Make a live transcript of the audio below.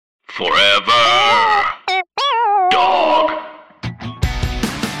Forever. Dog.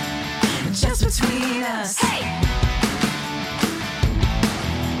 Just between us. Hey.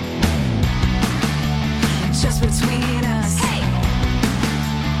 Just between us. Hey.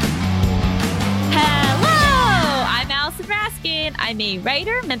 Hello! I'm Allison Raskin. I'm a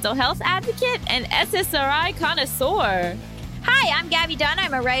writer, mental health advocate, and SSRI connoisseur. Hi, I'm Gabby Dunn.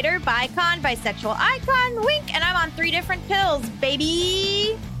 I'm a writer, bicon, bisexual icon, wink, and I'm on 3 different pills,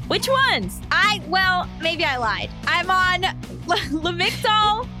 baby. Which ones? Maybe I lied. I'm on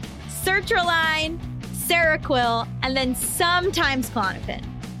Lamictal, sertraline, Seroquel, and then sometimes Klonopin.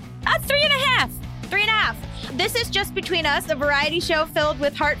 That's 3.5. 3.5. This is Just Between Us, a variety show filled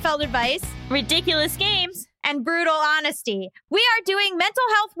with heartfelt advice, Ridiculous games, and brutal honesty. We are doing Mental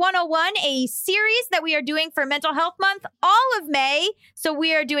Health 101, a series that we are doing for Mental Health Month all of May. So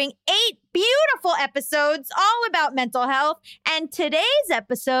we are doing 8 beautiful episodes all about mental health. And today's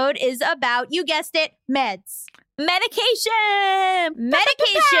episode is about, you guessed it, meds. medication.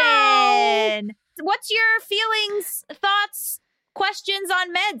 What's your feelings, thoughts, questions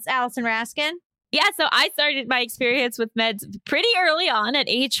on meds, Allison Raskin? Yeah, so I started my experience with meds pretty early on at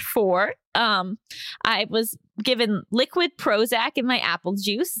age 4. I was given liquid Prozac in my apple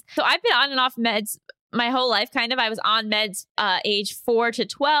juice. So I've been on and off meds my whole life, kind of. I was on meds age 4 to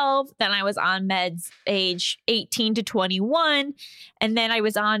 12. Then I was on meds age 18 to 21. And then I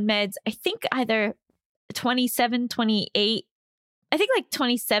was on meds, I think either 27, 28, I think like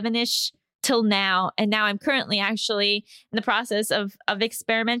 27-ish till now. And now I'm currently actually in the process of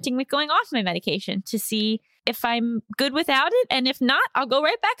experimenting with going off my medication to see if I'm good without it. And if not, I'll go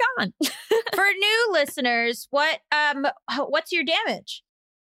right back on. For new listeners, what's your damage?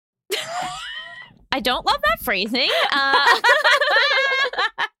 I don't love that phrasing.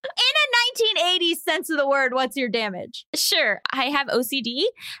 In a 1980s sense of the word, what's your damage? Sure. I have OCD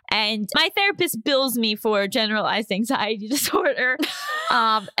and my therapist bills me for generalized anxiety disorder.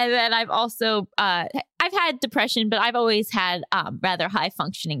 And then I've also, I've had depression, but I've always had rather high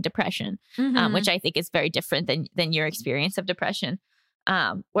functioning depression, which I think is very different than your experience of depression.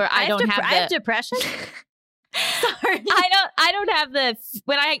 Where I have depression. Sorry. I don't have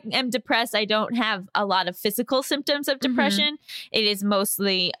when I am depressed, I don't have a lot of physical symptoms of depression. It is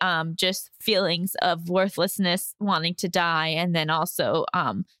mostly just feelings of worthlessness, wanting to die, and then also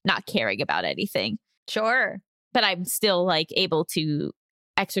not caring about anything. Sure. But I'm still like able to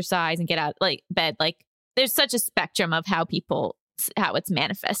exercise and get out like bed. Like there's such a spectrum of how it's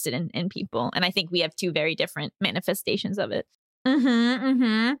manifested in people. And I think we have 2 very different manifestations of it.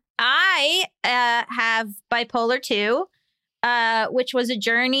 I have bipolar 2, which was a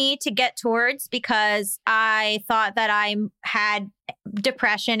journey to get towards because I thought that I had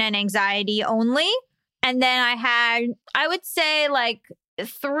depression and anxiety only. And then I had, I would say, like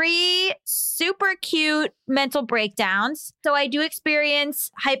 3 super cute mental breakdowns. So I do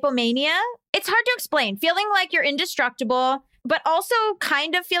experience hypomania. It's hard to explain. Feeling like you're indestructible, but also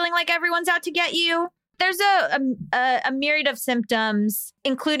kind of feeling like everyone's out to get you. There's a myriad of symptoms,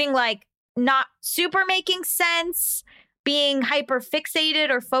 including like not super making sense, being hyper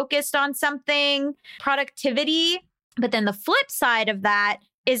fixated or focused on something, productivity. But then the flip side of that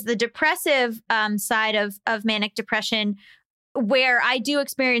is the depressive side of manic depression, where I do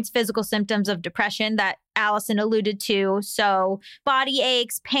experience physical symptoms of depression that Allison alluded to. So body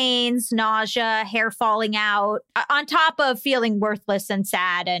aches, pains, nausea, hair falling out, on top of feeling worthless and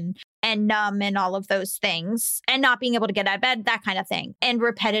sad and numb and all of those things, and not being able to get out of bed, that kind of thing, and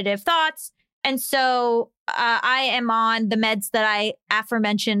repetitive thoughts. And so I am on the meds that I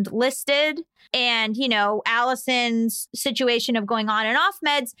aforementioned listed. And, you know, Allison's situation of going on and off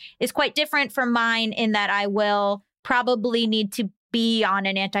meds is quite different from mine in that I will probably need to be on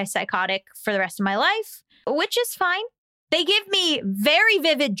an antipsychotic for the rest of my life, which is fine. They give me very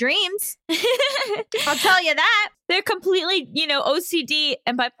vivid dreams. I'll tell you that. They're completely, OCD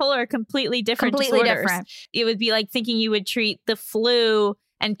and bipolar are completely different disorders. It would be like thinking you would treat the flu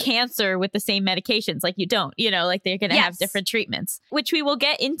and cancer with the same medications. Like you don't, like they're going to have different treatments, which we will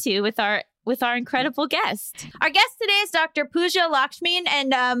get into with our incredible guest. Our guest today is Dr. Pooja Lakshmin,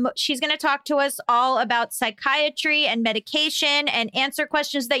 and she's going to talk to us all about psychiatry and medication and answer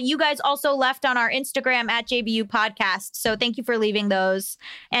questions that you guys also left on our Instagram at JBU Podcast. So thank you for leaving those.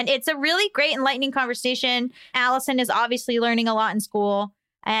 And it's a really great, enlightening conversation. Allison is obviously learning a lot in school,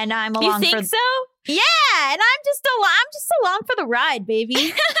 and I'm along. You think so? Yeah, and I'm just along for the ride,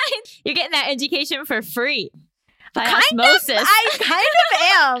 baby. You're getting that education for free. By osmosis. I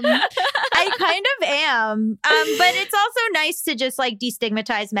kind of am. I kind of am. But it's also nice to just like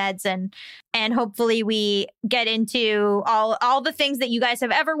destigmatize meds and hopefully we get into all the things that you guys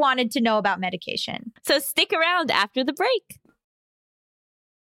have ever wanted to know about medication. So stick around after the break.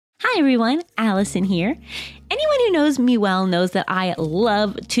 Hi everyone, Allison here. Anyone who knows me well knows that I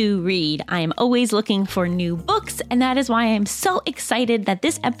love to read. I am always looking for new books, and that is why I am so excited that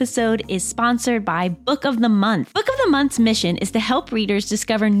this episode is sponsored by Book of the Month. Book of the Month's mission is to help readers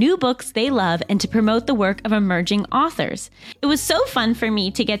discover new books they love and to promote the work of emerging authors. It was so fun for me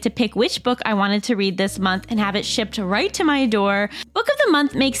to get to pick which book I wanted to read this month and have it shipped right to my door. Book of the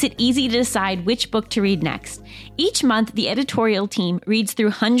Month makes it easy to decide which book to read next. Each month, the editorial team reads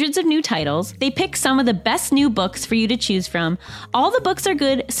through hundreds of new titles. They pick some of the best new books for you to choose from. All the books are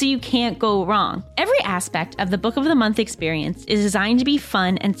good, so you can't go wrong. Every aspect of the Book of the Month experience is designed to be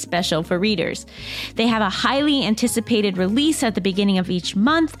fun and special for readers. They have a highly anticipated release at the beginning of each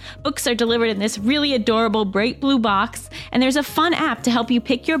month. Books are delivered in this really adorable bright blue box, and there's a fun app to help you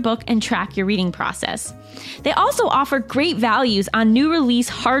pick your book and track your reading process. They also offer great values on new release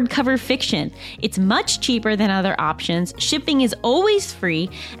hardcover fiction. It's much cheaper than other options, shipping is always free,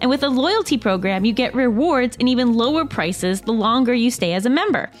 and with a loyalty program, you get rewards and even lower prices the longer you stay as a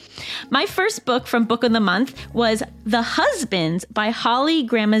member. My first book from Book of the Month was The Husbands by Holly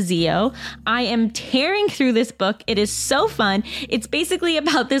Gramazio. I am tearing through this book. It is so fun. It's basically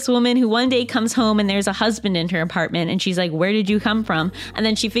about this woman who one day comes home and there's a husband in her apartment, and she's like, "Where did you come from?" And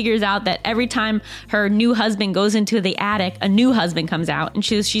then she figures out that every time her new husband goes into the attic, a new husband comes out, and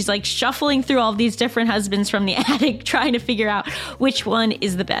she's like shuffling through all these different husbands from the attic trying to figure out which one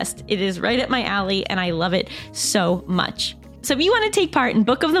is the best. It is right up my alley and I love it so much. So if you want to take part in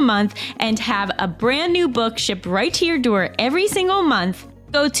Book of the Month and have a brand new book shipped right to your door every single month,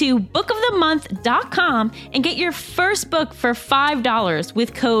 go to bookofthemonth.com and get your first book for $5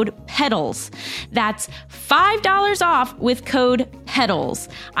 with code PEDALS. That's $5 off with code PEDALS.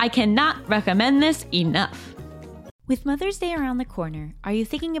 I cannot recommend this enough. With Mother's Day around the corner, are you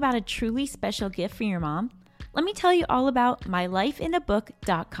thinking about a truly special gift for your mom? Let me tell you all about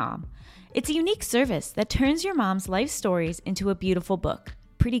mylifeinabook.com. It's a unique service that turns your mom's life stories into a beautiful book.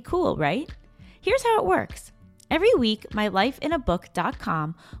 Pretty cool, right? Here's how it works. Every week,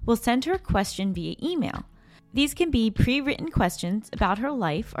 mylifeinabook.com will send her a question via email. These can be pre-written questions about her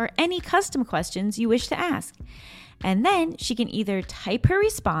life or any custom questions you wish to ask. And then she can either type her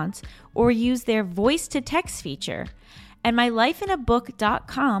response or use their voice-to-text feature. And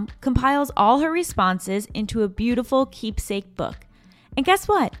mylifeinabook.com compiles all her responses into a beautiful keepsake book. And guess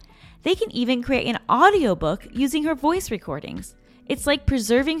what? They can even create an audiobook using her voice recordings. It's like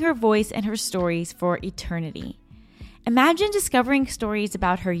preserving her voice and her stories for eternity. Imagine discovering stories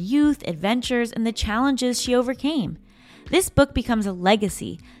about her youth, adventures, and the challenges she overcame. This book becomes a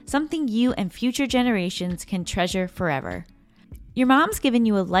legacy, something you and future generations can treasure forever. Your mom's given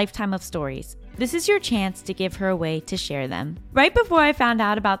you a lifetime of stories. This is your chance to give her a way to share them. Right before I found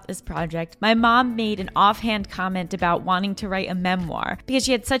out about this project, my mom made an offhand comment about wanting to write a memoir because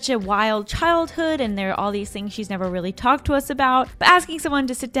she had such a wild childhood and there are all these things she's never really talked to us about. But asking someone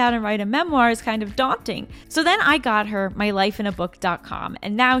to sit down and write a memoir is kind of daunting. So then I got her mylifeinabook.com,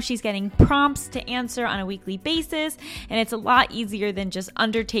 and now she's getting prompts to answer on a weekly basis, and it's a lot easier than just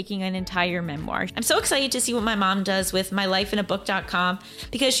undertaking an entire memoir. I'm so excited to see what my mom does with mylifeinabook.com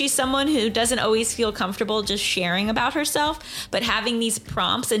because she's someone who doesn't always feel comfortable just sharing about herself, but having these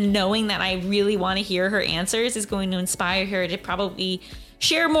prompts and knowing that I really want to hear her answers is going to inspire her to probably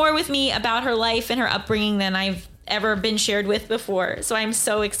share more with me about her life and her upbringing than I've ever been shared with before. So I'm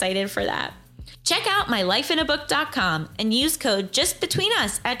so excited for that. Check out mylifeinabook.com and use code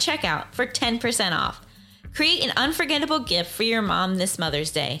JustBetweenUs at checkout for 10% off. Create an unforgettable gift for your mom this Mother's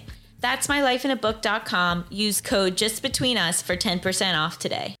Day. That's mylifeinabook.com. Use code JustBetweenUs for 10% off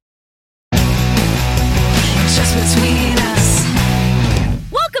today. Just between us.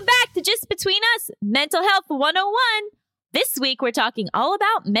 Welcome back to Just Between Us, Mental Health 101. This week, we're talking all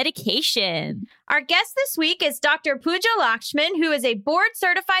about medication. Our guest this week is Dr. Pooja Lakshmin, who is a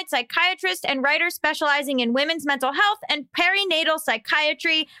board-certified psychiatrist and writer specializing in women's mental health and perinatal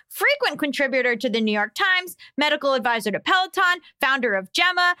psychiatry, frequent contributor to the New York Times, medical advisor to Peloton, founder of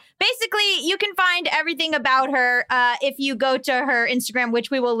Gemma. Basically, you can find everything about her if you go to her Instagram,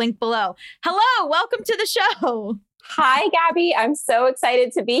 which we will link below. Hello, welcome to the show. Hi, Gabby. I'm so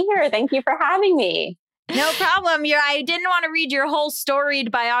excited to be here. Thank you for having me. No problem. I didn't want to read your whole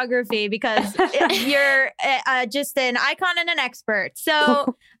storied biography because you're just an icon and an expert.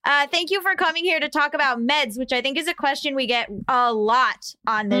 So thank you for coming here to talk about meds, which I think is a question we get a lot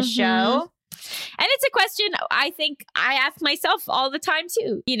on this show. And it's a question I think I ask myself all the time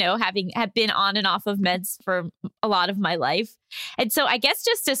too, have been on and off of meds for a lot of my life. And so I guess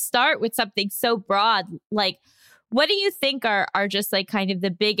just to start with something so broad, like, what do you think are just like kind of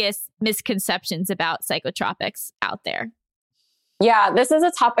the biggest misconceptions about psychotropics out there? Yeah, this is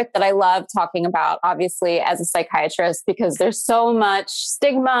a topic that I love talking about, obviously, as a psychiatrist, because there's so much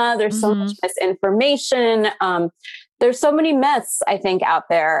stigma, there's so much misinformation, there's so many myths, I think, out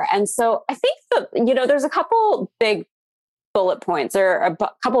there. And so I think that, there's a couple big bullet points or a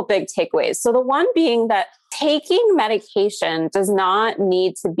couple big takeaways. So the one being that taking medication does not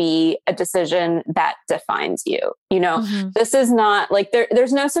need to be a decision that defines you. This is not like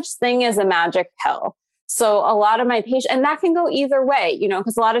there's no such thing as a magic pill. So a lot of my patients, and that can go either way,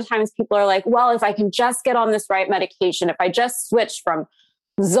 because a lot of times people are like, well, if I can just get on this right medication, if I just switch from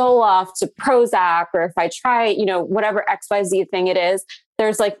Zoloft to Prozac, or if I try, whatever XYZ thing it is,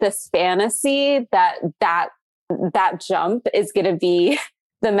 there's like this fantasy that jump is going to be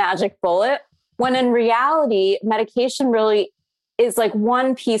the magic bullet, when in reality, medication really is like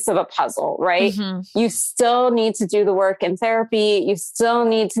one piece of a puzzle, right? You still need to do the work in therapy. You still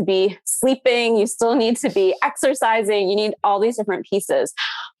need to be sleeping. You still need to be exercising. You need all these different pieces.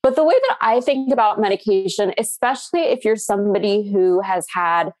 But the way that I think about medication, especially if you're somebody who has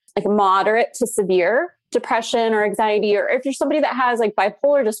had like moderate to severe depression or anxiety, or if you're somebody that has like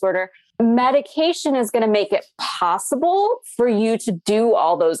bipolar disorder, medication is going to make it possible for you to do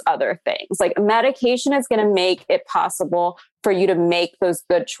all those other things. Like medication is going to make it possible for you to make those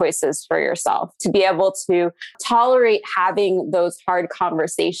good choices for yourself, to be able to tolerate having those hard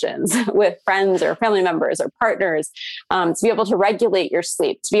conversations with friends or family members or partners, to be able to regulate your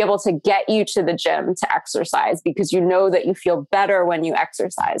sleep, to be able to get you to the gym to exercise because you know that you feel better when you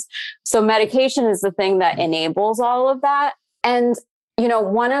exercise. So medication is the thing that enables all of that. And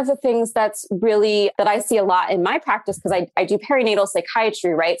one of the things that I see a lot in my practice, because I do perinatal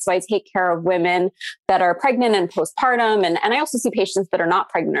psychiatry, right? So I take care of women that are pregnant and postpartum. And I also see patients that are not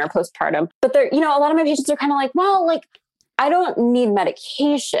pregnant or postpartum. But a lot of my patients are kind of like, well, like, I don't need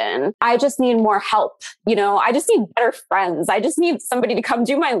medication. I just need more help. I just need better friends. I just need somebody to come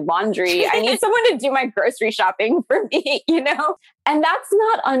do my laundry. I need someone to do my grocery shopping for me, And that's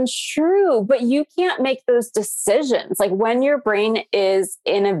not untrue, but you can't make those decisions. Like when your brain is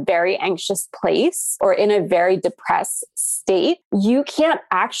in a very anxious place or in a very depressed state, you can't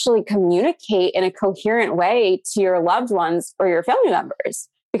actually communicate in a coherent way to your loved ones or your family members.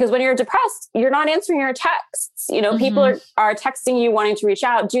 Because when you're depressed, you're not answering your texts. People are texting you, wanting to reach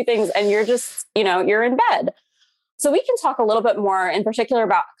out, do things, and you're just, you're in bed. So we can talk a little bit more in particular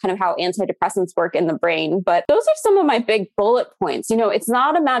about kind of how antidepressants work in the brain. But those are some of my big bullet points. It's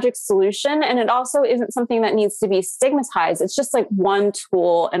not a magic solution. And it also isn't something that needs to be stigmatized. It's just like one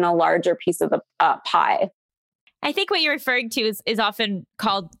tool in a larger piece of the pie. I think what you're referring to is often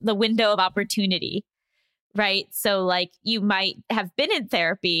called the window of opportunity. Right. So like you might have been in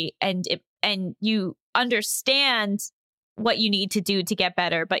therapy and you understand what you need to do to get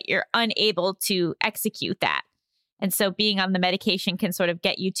better, but you're unable to execute that. And so being on the medication can sort of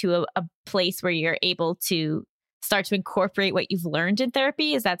get you to a place where you're able to start to incorporate what you've learned in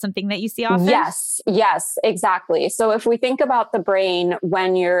therapy. Is that something that you see often? Yes, exactly. So if we think about the brain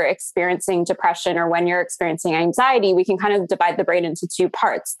when you're experiencing depression or when you're experiencing anxiety, we can kind of divide the brain into two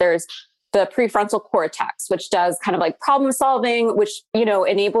parts. There's the prefrontal cortex, which does kind of like problem solving, which,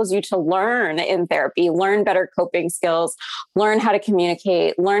 enables you to learn in therapy, learn better coping skills, learn how to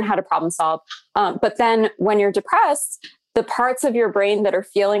communicate, learn how to problem solve. But then when you're depressed, the parts of your brain that are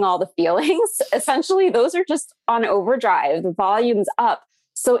feeling all the feelings, essentially, those are just on overdrive. The volume's up.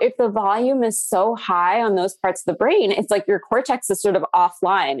 So if the volume is so high on those parts of the brain, it's like your cortex is sort of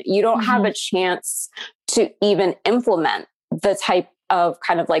offline. You don't have a chance to even implement the type of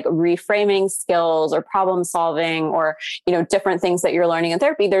kind of like reframing skills or problem solving or, different things that you're learning in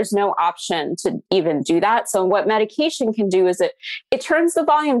therapy. There's no option to even do that. So what medication can do is it turns the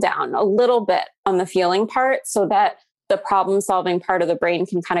volume down a little bit on the feeling part so that the problem solving part of the brain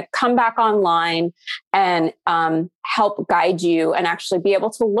can kind of come back online and help guide you and actually be able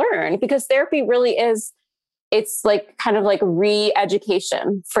to learn, because therapy really is, it's like kind of like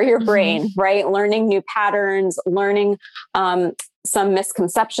re-education for your brain, right? Learning new patterns, learning some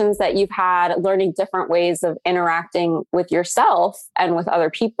misconceptions that you've had, learning different ways of interacting with yourself and with other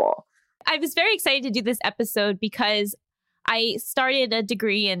people. I was very excited to do this episode because I started a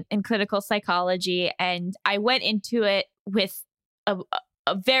degree in clinical psychology, and I went into it with a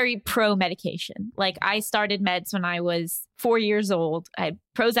very pro medication. Like I started meds when I was 4 years old. I had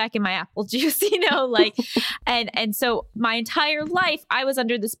Prozac in my apple juice, and so my entire life I was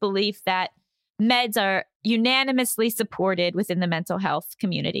under this belief that meds are unanimously supported within the mental health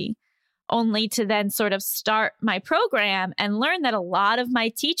community, only to then sort of start my program and learn that a lot of my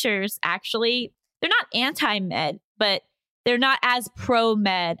teachers actually, they're not anti-med, but they're not as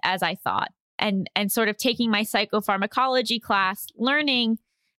pro-med as I thought. And sort of taking my psychopharmacology class, learning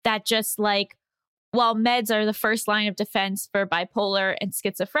that just like, while meds are the first line of defense for bipolar and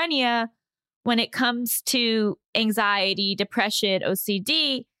schizophrenia, when it comes to anxiety, depression,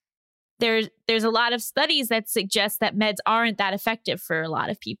 OCD, there's a lot of studies that suggest that meds aren't that effective for a lot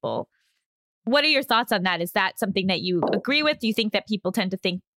of people. What are your thoughts on that? Is that something that you agree with? Do you think that people tend to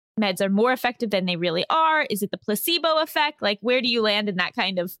think meds are more effective than they really are? Is it the placebo effect? Like, where do you land in that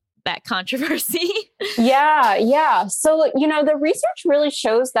kind of that controversy? Yeah. So, the research really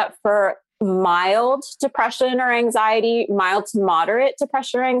shows that for mild depression or anxiety, mild to moderate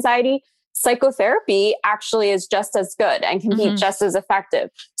depression or anxiety, psychotherapy actually is just as good and can be just as effective.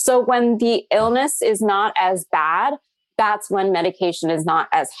 So when the illness is not as bad, that's when medication is not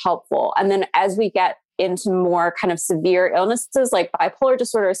as helpful. And then as we get into more kind of severe illnesses like bipolar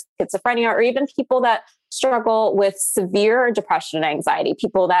disorder, schizophrenia, or even people that struggle with severe depression and anxiety,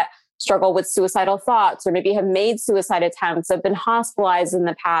 people that struggle with suicidal thoughts or maybe have made suicide attempts, have been hospitalized in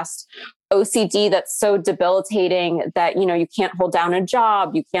the past, OCD that's so debilitating that, you can't hold down a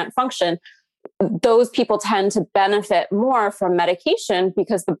job, you can't function. Those people tend to benefit more from medication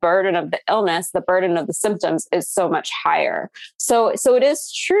because the burden of the illness, the burden of the symptoms is so much higher. So it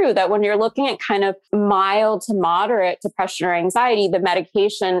is true that when you're looking at kind of mild to moderate depression or anxiety, the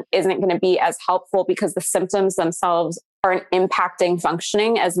medication isn't going to be as helpful because the symptoms themselves aren't impacting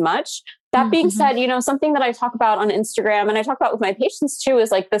functioning as much. That being said, something that I talk about on Instagram and I talk about with my patients too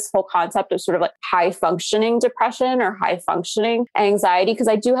is like this whole concept of sort of like high functioning depression or high functioning anxiety. Because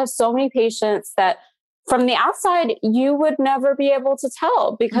I do have so many patients that from the outside, you would never be able to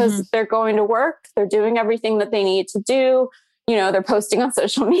tell because they're going to work, they're doing everything that they need to do. They're posting on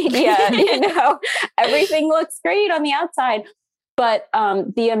social media, everything looks great on the outside. But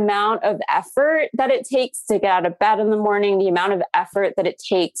the amount of effort that it takes to get out of bed in the morning, the amount of effort that it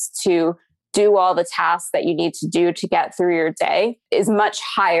takes to do all the tasks that you need to do to get through your day is much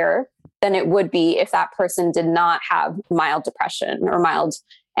higher than it would be if that person did not have mild depression or mild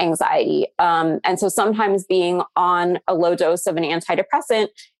anxiety. And so sometimes being on a low dose of an antidepressant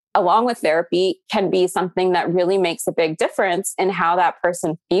along with therapy can be something that really makes a big difference in how that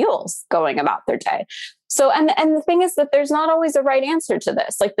person feels going about their day. So, and the thing is that there's not always a right answer to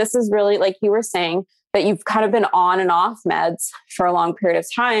this. Like, this is really, like you were saying, that you've kind of been on and off meds for a long period of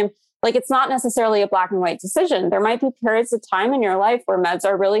time. Like, it's not necessarily a black and white decision. There might be periods of time in your life where meds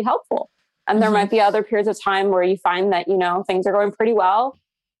are really helpful. And there might be other periods of time where you find that, things are going pretty well.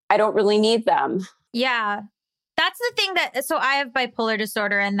 I don't really need them. Yeah. That's the thing so I have bipolar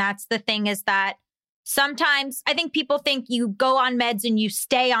disorder. And that's the thing is that sometimes I think people think you go on meds and you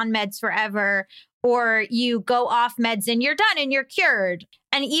stay on meds forever, or you go off meds and you're done and you're cured.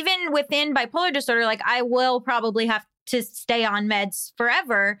 And even within bipolar disorder, like I will probably have to stay on meds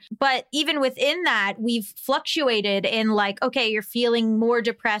forever. But even within that, we've fluctuated in like, okay, you're feeling more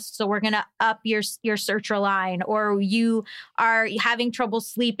depressed, so we're going to up your sertraline, or you are having trouble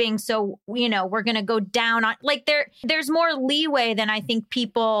sleeping, so, we're going to go down on, like, there's more leeway than I think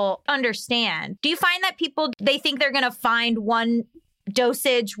people understand. Do you find that people, they think they're going to find one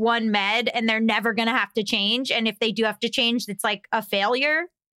dosage, one med, and they're never going to have to change? And if they do have to change, it's like a failure?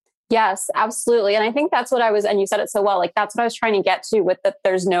 Yes, absolutely. And I think that's what and you said it so well, like that's what I was trying to get to with that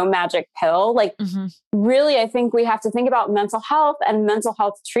there's no magic pill. Like really, I think we have to think about mental health and mental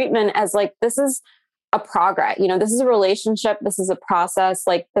health treatment as like, this is a progress, this is a relationship. This is a process.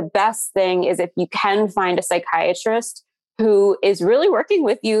 Like the best thing is if you can find a psychiatrist who is really working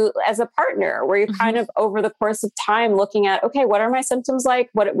with you as a partner, where you're kind of over the course of time looking at, okay, what are my symptoms like?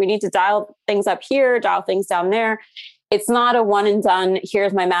 What we need to dial things up here, dial things down there. It's not a one and done,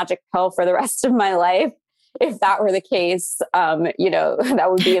 here's my magic pill for the rest of my life. If that were the case, that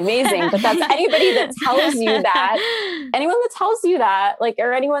would be amazing. But that's anybody that tells you that, anyone that tells you that, like,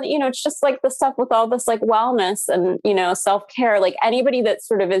 or anyone, it's just like the stuff with all this like wellness and, self-care, like anybody that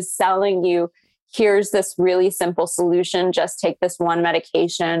sort of is selling you, here's this really simple solution, just take this one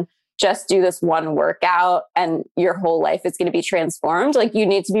medication, just do this one workout, and your whole life is going to be transformed. Like you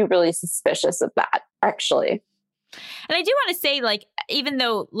need to be really suspicious of that, actually. And I do want to say, like, even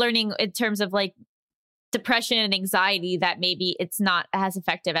though learning in terms of like depression and anxiety, that maybe it's not as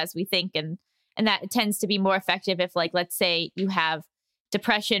effective as we think. And that it tends to be more effective if, like, let's say you have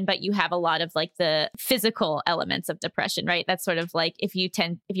depression, but you have a lot of like the physical elements of depression, right? That's sort of like if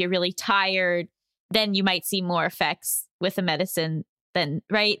you're really tired, then you might see more effects with a medicine then,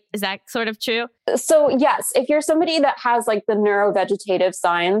 right? Is that sort of true? So yes, if you're somebody that has like the neurovegetative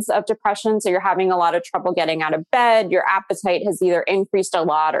signs of depression, so you're having a lot of trouble getting out of bed, your appetite has either increased a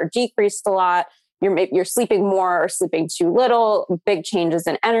lot or decreased a lot, you're sleeping more or sleeping too little, big changes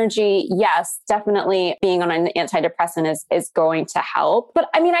in energy. Yes, definitely being on an antidepressant is going to help. But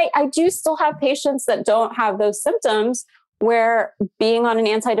I mean, I do still have patients that don't have those symptoms where being on an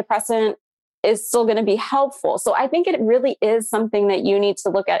antidepressant is still going to be helpful. So I think it really is something that you need to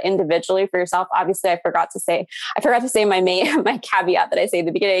look at individually for yourself. Obviously, I forgot to say my caveat that I say at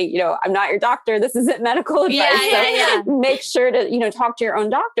the beginning, I'm not your doctor. This isn't medical advice. Make sure to, talk to your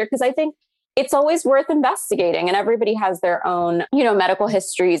own doctor, because I think it's always worth investigating, and everybody has their own, medical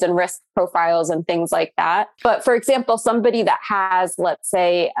histories and risk profiles and things like that. But for example, somebody that has, let's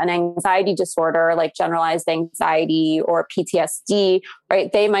say, an anxiety disorder like generalized anxiety or PTSD, right?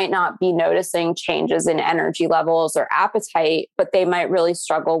 They might not be noticing changes in energy levels or appetite, but they might really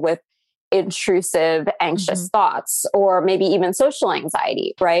struggle with intrusive, anxious thoughts, or maybe even social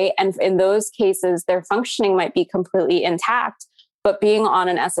anxiety, right? And in those cases, their functioning might be completely intact. But being on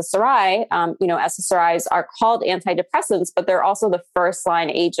an SSRI, SSRIs are called antidepressants, but they're also the first line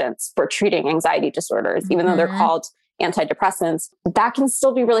agents for treating anxiety disorders, even though they're called antidepressants. That can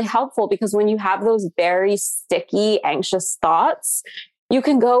still be really helpful, because when you have those very sticky, anxious thoughts, you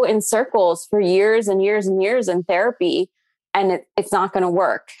can go in circles for years and years and years in therapy, and it's not going to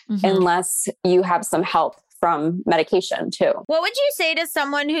work unless you have some help from medication too. What would you say to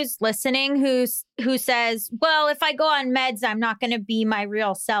someone who's listening who says, well, if I go on meds, I'm not going to be my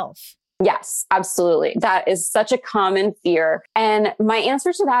real self? Yes, absolutely. That is such a common fear. And my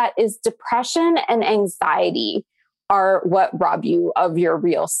answer to that is depression and anxiety are what rob you of your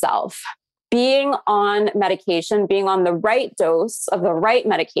real self. Being on medication, being on the right dose of the right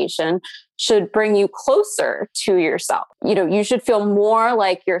medication should bring you closer to yourself. You should feel more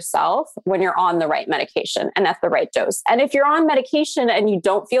like yourself when you're on the right medication and at the right dose. And if you're on medication and you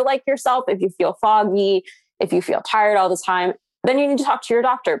don't feel like yourself, if you feel foggy, if you feel tired all the time, then you need to talk to your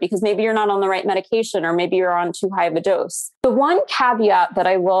doctor, because maybe you're not on the right medication, or maybe you're on too high of a dose. The one caveat that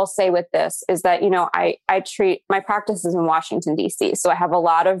I will say with this is that, my practice is in Washington, D.C. So I have a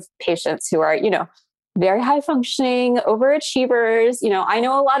lot of patients who are, very high functioning, overachievers. I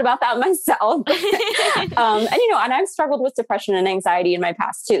know a lot about that myself. And I've struggled with depression and anxiety in my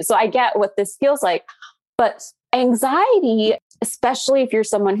past too. So I get what this feels like. But anxiety, especially if you're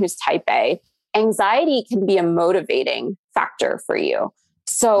someone who's type A, anxiety can be a motivating factor for you.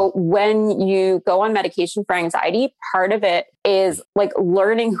 So when you go on medication for anxiety, part of it is like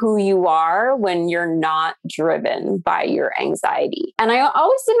learning who you are when you're not driven by your anxiety. And I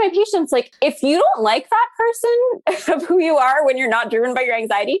always say to my patients, like, if you don't like that person of who you are when you're not driven by your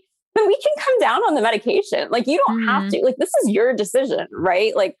anxiety, then we can come down on the medication. Like, you don't have to, like, this is your decision,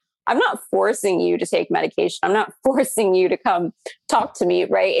 right? Like, I'm not forcing you to take medication. I'm not forcing you to come talk to me,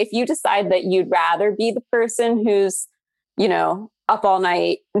 right? If you decide that you'd rather be the person who's, up all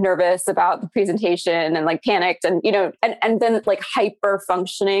night, nervous about the presentation and like panicked and, and then like hyper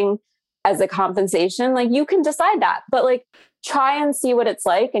functioning as a compensation, like you can decide that, but like try and see what it's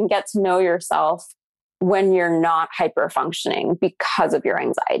like and get to know yourself when you're not hyper functioning because of your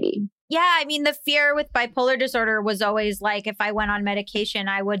anxiety. Yeah, I mean, the fear with bipolar disorder was always like, if I went on medication,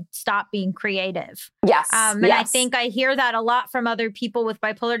 I would stop being creative. Yes. And I think I hear that a lot from other people with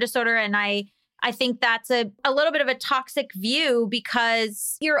bipolar disorder. And I think that's a little bit of a toxic view,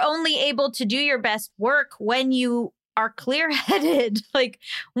 because you're only able to do your best work when you are clear-headed, like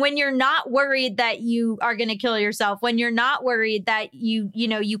when you're not worried that you are going to kill yourself, when you're not worried that you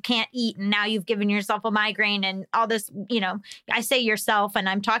can't eat and now you've given yourself a migraine and all this, I say yourself and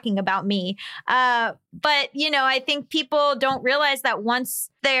I'm talking about me. But, I think people don't realize that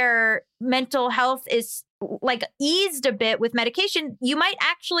once their mental health is like eased a bit with medication, you might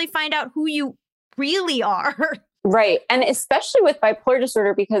actually find out who you really are. Right. And especially with bipolar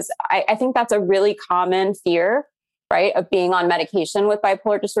disorder, because I think that's a really common fear, right, of being on medication with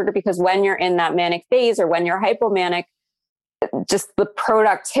bipolar disorder, because when you're in that manic phase or when you're hypomanic, just the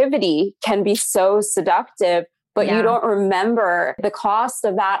productivity can be so seductive, but you don't remember the cost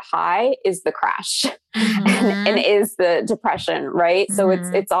of that high is the crash and is the depression, right? So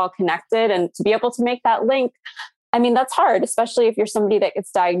it's all connected. And to be able to make that link, I mean, that's hard, especially if you're somebody that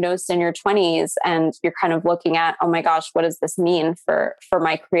gets diagnosed in your 20s and you're kind of looking at, oh my gosh, what does this mean for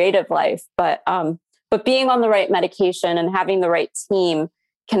my creative life? But being on the right medication and having the right team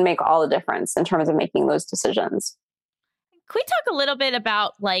can make all the difference in terms of making those decisions. Can we talk a little bit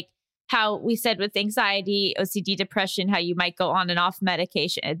about like how we said with anxiety, OCD, depression, how you might go on and off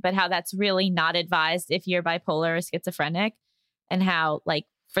medication, but how that's really not advised if you're bipolar or schizophrenic? and how like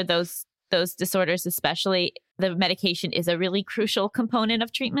for those disorders especially, the medication is a really crucial component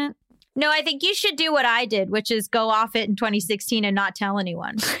of treatment? No, I think you should do what I did, which is go off it in 2016 and not tell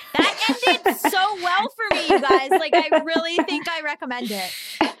anyone. That ended so well for me, you guys. Like, I really think I recommend it.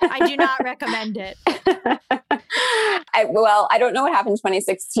 I do not recommend it. I don't know what happened in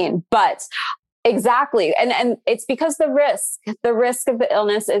 2016, but exactly. And it's because the risk of the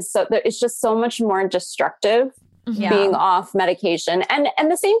illness is it's just so much more destructive being off medication. And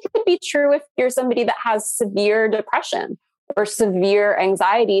the same could be true if you're somebody that has severe depression or severe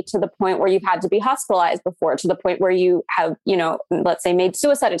anxiety to the point where you've had to be hospitalized before, to the point where you have, let's say made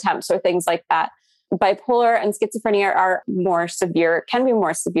suicide attempts or things like that. Bipolar and schizophrenia are can be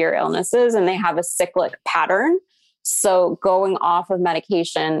more severe illnesses, and they have a cyclic pattern. So going off of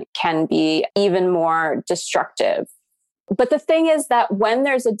medication can be even more destructive. But the thing is that when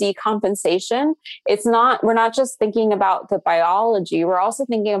there's a decompensation, we're not just thinking about the biology, we're also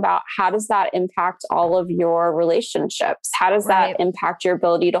thinking about how does that impact all of your relationships? How does that impact your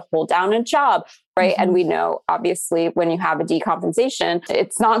ability to hold down a job? Right. And we know, obviously, when you have a decompensation,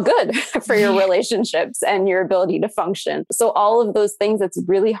 it's not good for your relationships and your ability to function. So all of those things, it's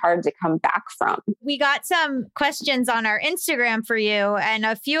really hard to come back from. We got some questions on our Instagram for you, and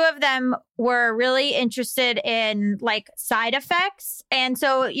a few of them were really interested in like side effects. And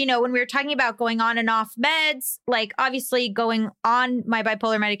so, when we were talking about going on and off meds, like obviously going on my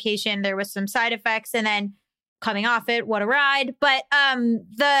bipolar medication, there was some side effects, and then coming off it, what a ride. But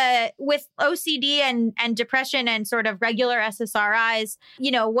with OCD and depression and sort of regular SSRIs,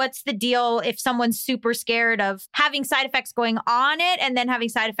 what's the deal if someone's super scared of having side effects going on it and then having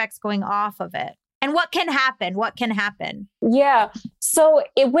side effects going off of it? And what can happen? Yeah. So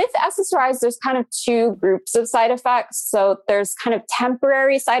with SSRIs, there's kind of two groups of side effects. So there's kind of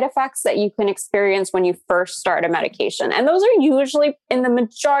temporary side effects that you can experience when you first start a medication. And those are usually, in the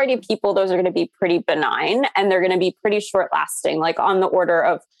majority of people, those are going to be pretty benign, and they're going to be pretty short lasting, like on the order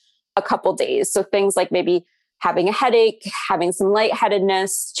of a couple days. So things like maybe having a headache, having some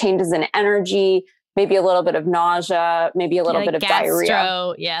lightheadedness, changes in energy, maybe a little bit of nausea, maybe a little bit of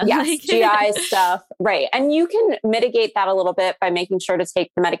diarrhea. Yeah. Yes, GI stuff. Right. And you can mitigate that a little bit by making sure to take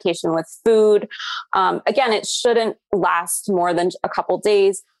the medication with food. Again, it shouldn't last more than a couple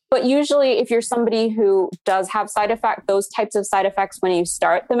days. But usually if you're somebody who does have those types of side effects when you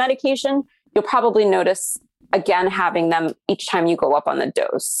start the medication, you'll probably notice again having them each time you go up on the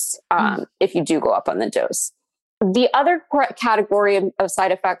dose, if you do go up on the dose. The other category of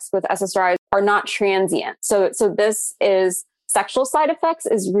side effects with SSRIs are not transient. So this is sexual side effects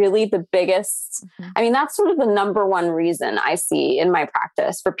is really the biggest. I mean, that's sort of the number one reason I see in my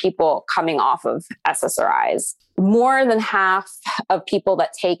practice for people coming off of SSRIs. More than half of people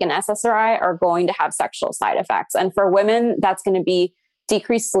that take an SSRI are going to have sexual side effects. And for women, that's going to be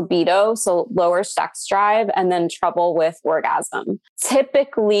decreased libido, so lower sex drive, and then trouble with orgasm.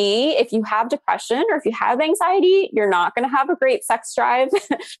 Typically, if you have depression or if you have anxiety, you're not going to have a great sex drive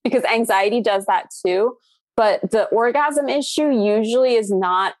because anxiety does that too. But the orgasm issue usually is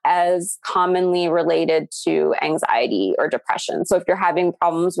not as commonly related to anxiety or depression. So if you're having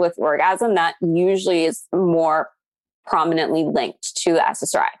problems with orgasm, that usually is more prominently linked to the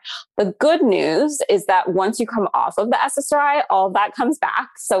SSRI. The good news is that once you come off of the SSRI, all that comes back.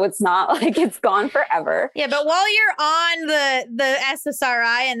 So it's not like it's gone forever. Yeah, but while you're on the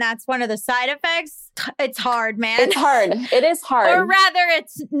SSRI and that's one of the side effects, it's hard, man. It's hard. It is hard. Or rather,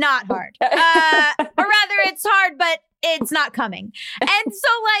 it's not hard. Or rather, it's hard, but it's not coming. And so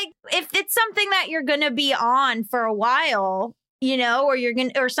like, if it's something that you're going to be on for a while,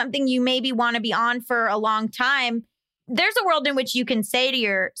 or something you maybe want to be on for a long time, there's a world in which you can say to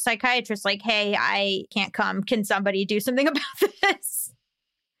your psychiatrist, like, hey, I can't come. Can somebody do something about this?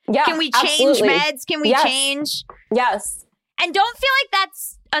 Yeah. Can we change meds? Can we change? Yes. And don't feel like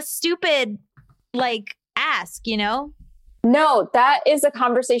that's a stupid, ask, No, that is a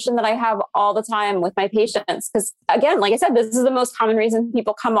conversation that I have all the time with my patients. Because again, like I said, this is the most common reason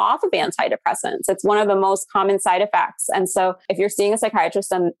people come off of antidepressants. It's one of the most common side effects. And so if you're seeing a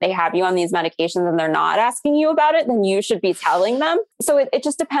psychiatrist and they have you on these medications and they're not asking you about it, then you should be telling them. So it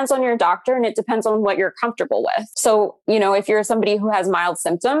just depends on your doctor and it depends on what you're comfortable with. So, if you're somebody who has mild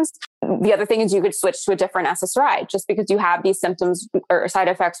symptoms, the other thing is you could switch to a different SSRI. Just because you have these symptoms or side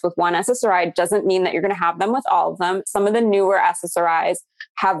effects with one SSRI doesn't mean that you're going to have them with all of them. Some of the newer SSRIs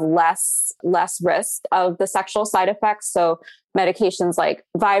have less risk of the sexual side effects. So medications like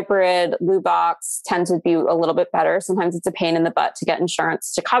Vibarid, Luvox tend to be a little bit better. Sometimes it's a pain in the butt to get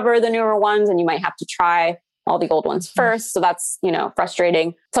insurance to cover the newer ones, and you might have to try all the old ones first. So that's,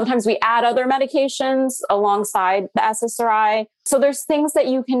 frustrating. Sometimes we add other medications alongside the SSRI. So there's things that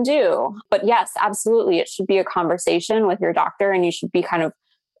you can do. But yes, absolutely. It should be a conversation with your doctor, and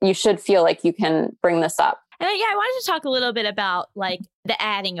you should feel like you can bring this up. And I wanted to talk a little bit about like the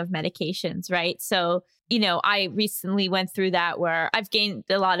adding of medications, right? So, I recently went through that where I've gained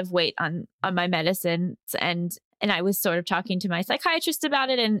a lot of weight on my medicines, and I was sort of talking to my psychiatrist about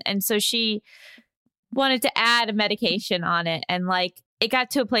it. And so she wanted to add a medication on it. And like, it got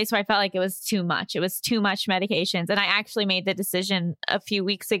to a place where I felt like it was too much. It was too much medications. And I actually made the decision a few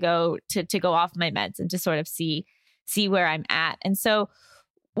weeks ago to go off my meds and to sort of see where I'm at. And so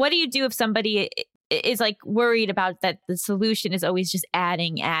what do you do if somebody is like worried about that the solution is always just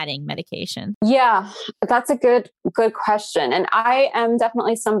adding medication? Yeah, that's a good question. And I am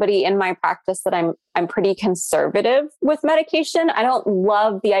definitely somebody in my practice that I'm pretty conservative with medication. I don't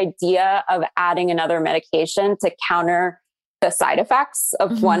love the idea of adding another medication to counter the side effects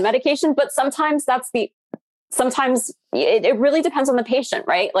of one medication, but sometimes it really depends on the patient,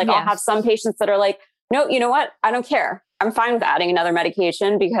 right? Like I'll have some patients that are like, no, you know what? I don't care. I'm fine with adding another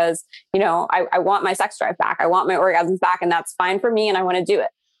medication because, I want my sex drive back. I want my orgasms back, and that's fine for me. And I want to do it.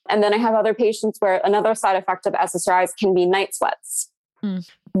 And then I have other patients where another side effect of SSRIs can be night sweats,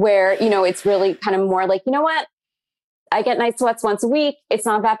 where, it's really kind of more like, you know what? I get night sweats once a week. It's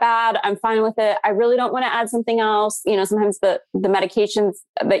not that bad. I'm fine with it. I really don't want to add something else. Sometimes the medications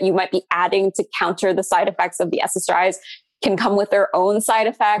that you might be adding to counter the side effects of the SSRIs can come with their own side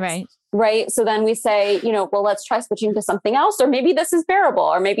effects. Right. So then we say, well, let's try switching to something else, or maybe this is bearable,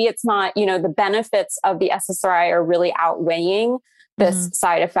 or maybe it's not, the benefits of the SSRI are really outweighing this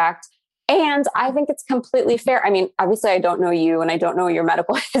side effect. And I think it's completely fair. I mean, obviously I don't know you and I don't know your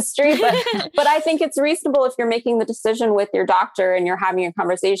medical history, but I think it's reasonable if you're making the decision with your doctor and you're having a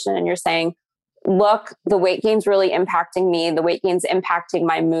conversation and you're saying, look, the weight gain's really impacting me. The weight gain's impacting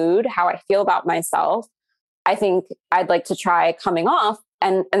my mood, how I feel about myself. I think I'd like to try coming off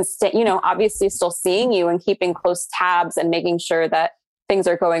and stay, obviously still seeing you and keeping close tabs and making sure that things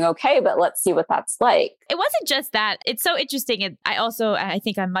are going okay, but let's see what that's like. It wasn't just that. It's so interesting. I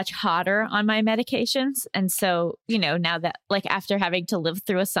think I'm much hotter on my medications. And so, now that like after having to live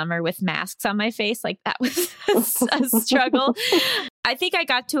through a summer with masks on my face, like that was a struggle. I think I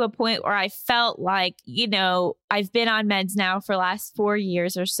got to a point where I felt like, I've been on meds now for the last 4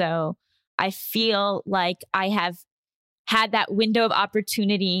 years or so. I feel like I have had that window of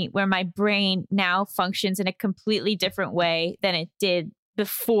opportunity where my brain now functions in a completely different way than it did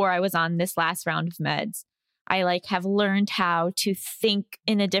before I was on this last round of meds. I have learned how to think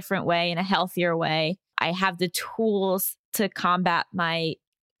in a different way, in a healthier way. I have the tools to combat my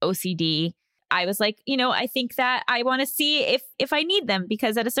OCD. I was like, I think that I want to see if I need them,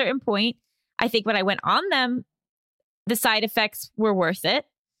 because at a certain point, I think when I went on them, the side effects were worth it,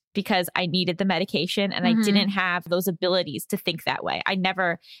 because I needed the medication and I didn't have those abilities to think that way. I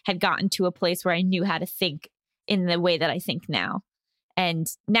never had gotten to a place where I knew how to think in the way that I think now. And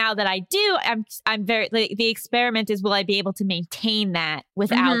now that I do, I'm very, the experiment is, will I be able to maintain that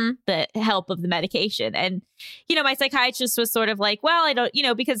without the help of the medication? And, my psychiatrist was sort of like, well, I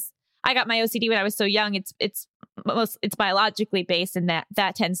don't, because I got my OCD when I was so young, it's biologically based, and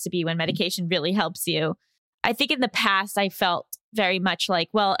that tends to be when medication really helps you. I think in the past, I felt very much like,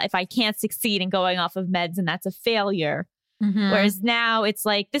 well, if I can't succeed in going off of meds, and that's a failure. Whereas now it's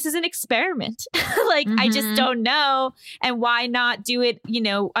like, this is an experiment. I just don't know. And why not do it,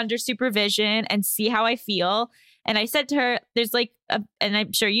 under supervision and see how I feel? And I said to her, there's and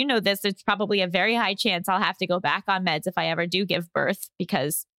I'm sure you know this, there's probably a very high chance I'll have to go back on meds if I ever do give birth,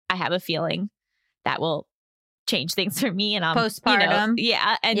 because I have a feeling that will change things for me. And I'm postpartum.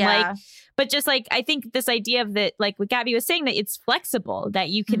 But just I think this idea of that, like what Gabby was saying, that it's flexible, that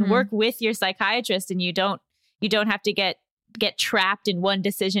you can work with your psychiatrist and you don't have to get trapped in one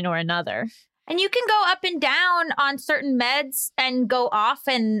decision or another. And you can go up and down on certain meds and go off.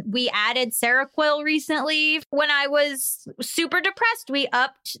 And we added Seroquel recently. When I was super depressed, we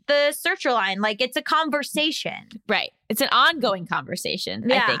upped the sertraline. It's a conversation. Right. It's an ongoing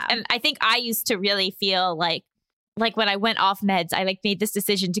conversation, I think. And I think I used to really feel like when I went off meds, I made this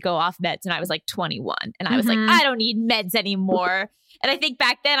decision to go off meds, and I was 21, and I was like, I don't need meds anymore. And I think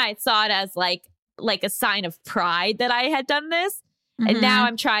back then I saw it as like a sign of pride that I had done this. And now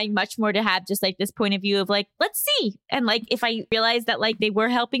I'm trying much more to have just this point of view of let's see. And if I realize that they were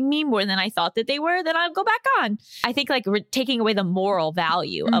helping me more than I thought that they were, then I'll go back on. I think we're taking away the moral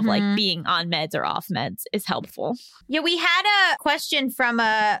value of being on meds or off meds is helpful. Yeah, we had a question from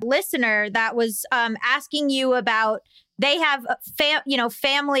a listener that was asking you about, they have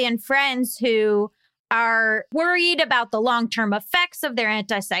family and friends who are worried about the long-term effects of their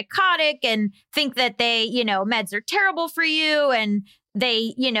antipsychotic and think that they, meds are terrible for you and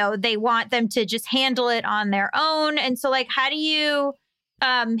they, they want them to just handle it on their own. And so like, how do you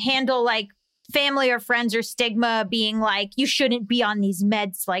handle like family or friends or stigma being like, you shouldn't be on these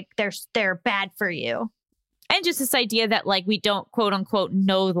meds, like they're bad for you? And just this idea that like we don't quote unquote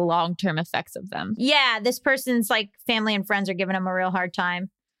know the long-term effects of them. Yeah, this person's like family and friends are giving them a real hard time.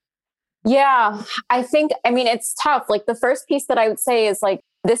 Yeah, I mean, it's tough. Like the first piece that I would say is like,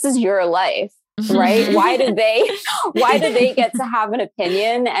 this is your life, right? Why do they get to have an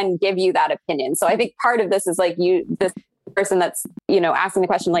opinion and give you that opinion? So I think part of this is like this person that's, asking the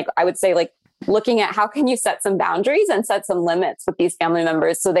question, like I would say like looking at how can you set some boundaries and set some limits with these family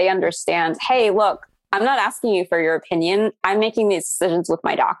members so they understand, hey, look, I'm not asking you for your opinion. I'm making these decisions with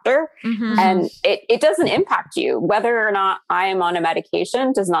my doctor and it doesn't impact you. Whether or not I am on a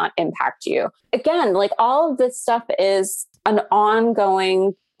medication does not impact you. Again, like all of this stuff is an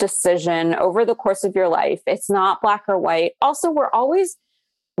ongoing decision over the course of your life. It's not black or white. Also, we're always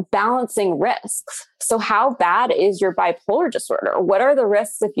balancing risks. So how bad is your bipolar disorder? What are the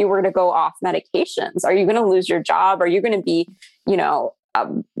risks if you were to go off medications? Are you going to lose your job? Are you going to be,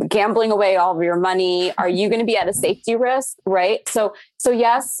 gambling away all of your money? Are you going to be at a safety risk? Right. So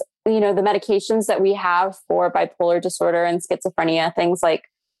yes, the medications that we have for bipolar disorder and schizophrenia, things like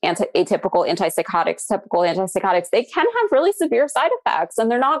atypical antipsychotics, typical antipsychotics, they can have really severe side effects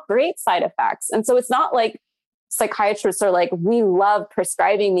and they're not great side effects. And so it's not like psychiatrists are like, we love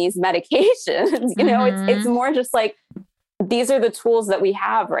prescribing these medications. It's more just like, these are the tools that we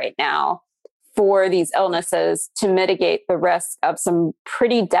have right now for these illnesses to mitigate the risk of some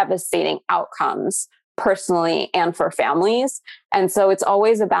pretty devastating outcomes personally and for families. And so it's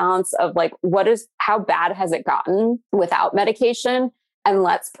always a balance of like, how bad has it gotten without medication? And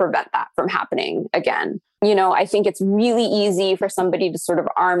let's prevent that from happening again. I think it's really easy for somebody to sort of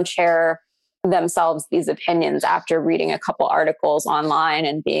armchair themselves these opinions after reading a couple articles online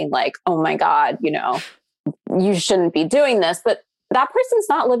and being like, oh my God, you shouldn't be doing this. But that person's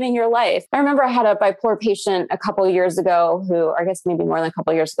not living your life. I remember I had a bipolar patient a couple of years ago who, I guess maybe more than a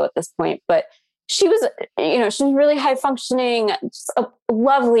couple of years ago at this point, but she was, she was really high functioning, just a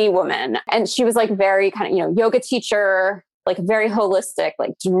lovely woman. And she was like very kind of, yoga teacher, like very holistic,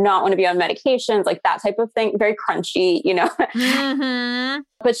 like do not want to be on medications, like that type of thing, very crunchy,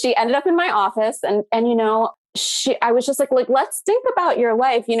 But she ended up in my office and I was just like, let's think about your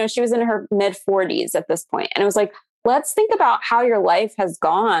life. She was in her mid 40s at this point. And it was like, let's think about how your life has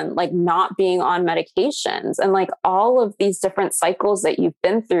gone, like not being on medications and like all of these different cycles that you've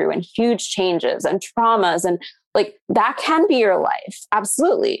been through and huge changes and traumas. And like, that can be your life.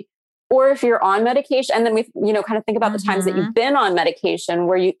 Absolutely. Or if you're on medication and then we, kind of think about the times that you've been on medication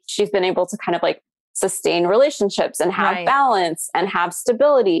where she's been able to kind of like sustain relationships and have balance and have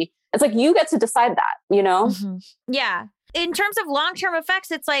stability. It's like, you get to decide that, Yeah. In terms of long-term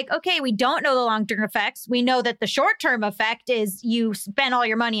effects, it's like, okay, we don't know the long-term effects. We know that the short-term effect is you spend all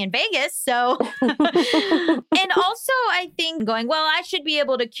your money in Vegas. So, and also I think going, well, I should be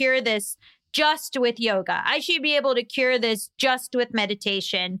able to cure this just with yoga. I should be able to cure this just with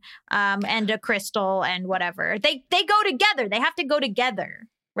meditation and a crystal and whatever. They go together. They have to go together,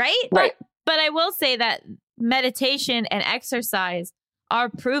 right? Right. But I will say that meditation and exercise are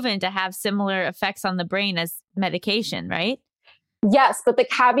proven to have similar effects on the brain as medication, right? Yes, but the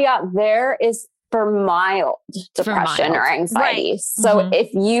caveat there is for mild depression or anxiety. Right. So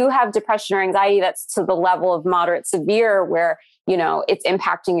if you have depression or anxiety that's to the level of moderate severe where, it's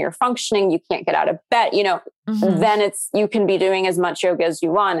impacting your functioning, you can't get out of bed, then you can be doing as much yoga as you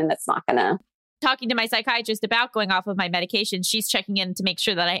want and that's not going to. Talking to my psychiatrist about going off of my medication, she's checking in to make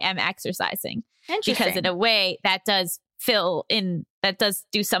sure that I am exercising. Because in a way that does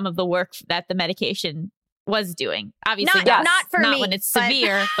do some of the work that the medication was doing. Obviously not for me, when it's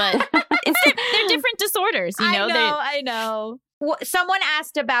severe, but they're different disorders, I know. Someone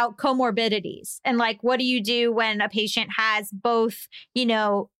asked about comorbidities and like, what do you do when a patient has both,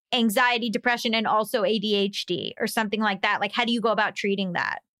 anxiety, depression, and also ADHD or something like that? Like, how do you go about treating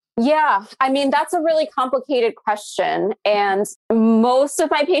that? Yeah, I mean, that's a really complicated question. And most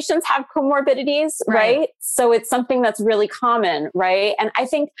of my patients have comorbidities, right? So it's something that's really common, right? And I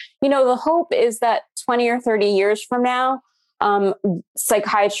think, the hope is that 20 or 30 years from now,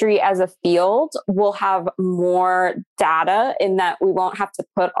 psychiatry as a field will have more data in that we won't have to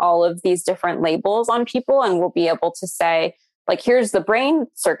put all of these different labels on people and we'll be able to say, like, here's the brain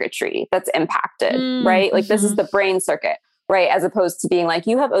circuitry that's impacted, right? Like, this is the brain circuit. Right. As opposed to being like,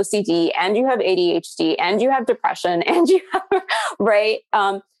 you have OCD and you have ADHD and you have depression and you have, right.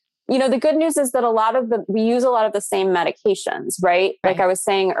 the good news is that we use a lot of the same medications, right? Like I was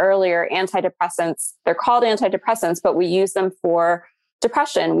saying earlier, antidepressants, they're called antidepressants, but we use them for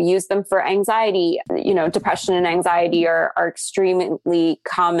depression. We use them for anxiety. Depression and anxiety are extremely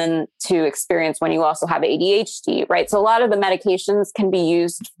common to experience when you also have ADHD, right? So a lot of the medications can be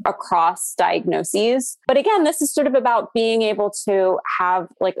used across diagnoses. But again, this is sort of about being able to have,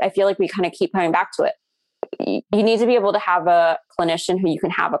 like, I feel like we kind of keep coming back to it. You need to be able to have a clinician who you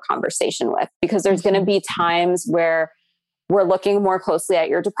can have a conversation with, because there's going to be times where we're looking more closely at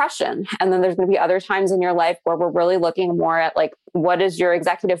your depression. And then there's going to be other times in your life where we're really looking more at, like, what is your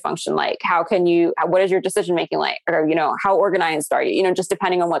executive function like? What is your decision making like? Or, how organized are you? Just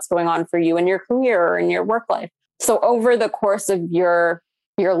depending on what's going on for you in your career or in your work life. So over the course of your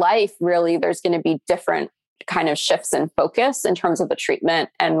life, really, there's going to be different kind of shifts in focus in terms of the treatment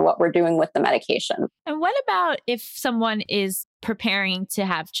and what we're doing with the medication. And what about if someone is preparing to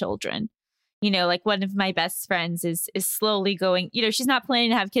have children? Like one of my best friends is slowly going, she's not planning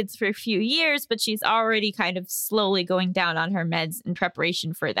to have kids for a few years, but she's already kind of slowly going down on her meds in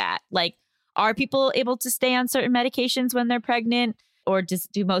preparation for that. Like, are people able to stay on certain medications when they're pregnant? Or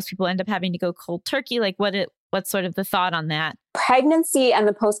do most people end up having to go cold turkey? Like, what's sort of the thought on that? Pregnancy and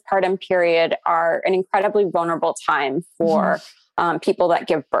the postpartum period are an incredibly vulnerable time for people that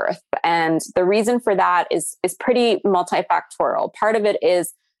give birth. And the reason for that is pretty multifactorial. Part of it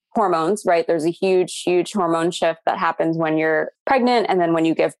is hormones, right? There's a huge, huge hormone shift that happens when you're pregnant and then when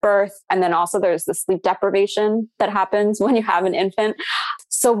you give birth. And then also there's the sleep deprivation that happens when you have an infant.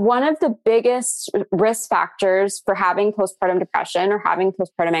 So one of the biggest risk factors for having postpartum depression or having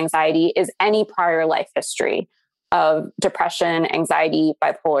postpartum anxiety is any prior life history of depression, anxiety,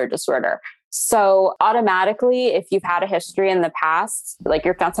 bipolar disorder. So automatically, if you've had a history in the past, like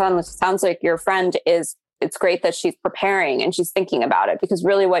sounds like your friend it's great that she's preparing and she's thinking about it, because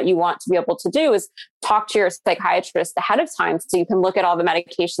really what you want to be able to do is talk to your psychiatrist ahead of time so you can look at all the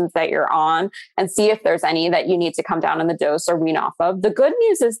medications that you're on and see if there's any that you need to come down on the dose or wean off of. The good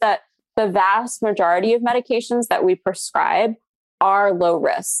news is that the vast majority of medications that we prescribe are low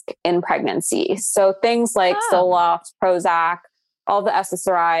risk in pregnancy. So things like Zoloft, Prozac, all the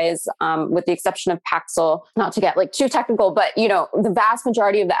SSRIs, with the exception of Paxil, not to get like too technical, but the vast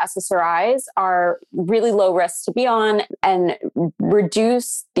majority of the SSRIs are really low risk to be on and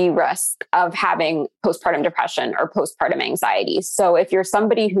reduce the risk of having postpartum depression or postpartum anxiety. So if you're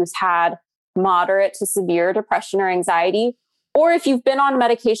somebody who's had moderate to severe depression or anxiety, or if you've been on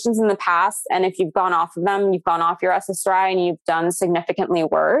medications in the past and if you've gone off of them, you've gone off your SSRI and you've done significantly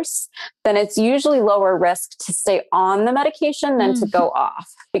worse, then it's usually lower risk to stay on the medication than to go off.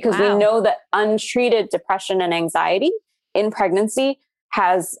 Because we know that untreated depression and anxiety in pregnancy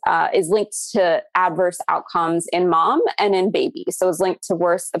is linked to adverse outcomes in mom and in baby. So it's linked to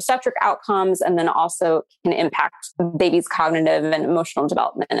worse obstetric outcomes, and then also can impact baby's cognitive and emotional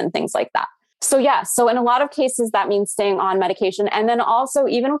development and things like that. So in a lot of cases, that means staying on medication. And then also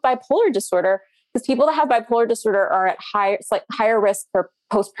even with bipolar disorder, because people that have bipolar disorder are at higher risk for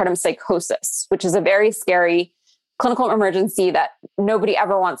postpartum psychosis, which is a very scary clinical emergency that nobody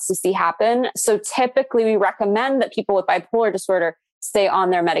ever wants to see happen. So typically we recommend that people with bipolar disorder stay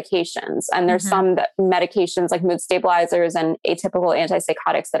on their medications. And there's some medications like mood stabilizers and atypical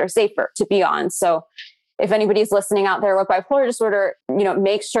antipsychotics that are safer to be on. So if anybody's listening out there with bipolar disorder,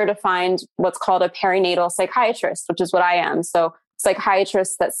 make sure to find what's called a perinatal psychiatrist, which is what I am. So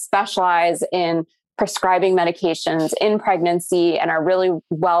psychiatrists that specialize in prescribing medications in pregnancy and are really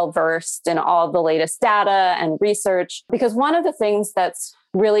well-versed in all the latest data and research. Because one of the things that's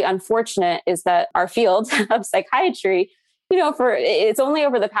really unfortunate is that our field of psychiatry, it's only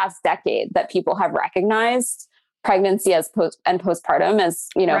over the past decade that people have recognized pregnancy and postpartum as,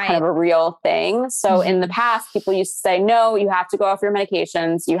 kind of a real thing. So in the past, people used to say, no, you have to go off your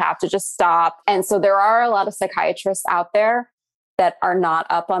medications. You have to just stop. And so there are a lot of psychiatrists out there that are not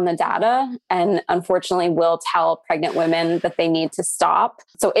up on the data and unfortunately will tell pregnant women that they need to stop.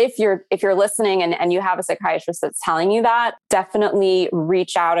 So if you're listening and you have a psychiatrist that's telling you that, definitely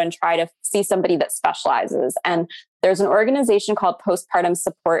reach out and try to see somebody that specializes. And there's an organization called Postpartum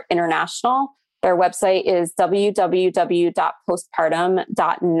Support International. Their website is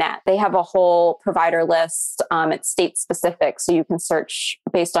www.postpartum.net. They have a whole provider list. It's state specific, so you can search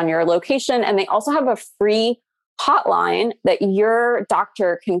based on your location. And they also have a free hotline that your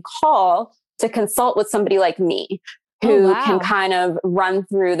doctor can call to consult with somebody like me, who can kind of run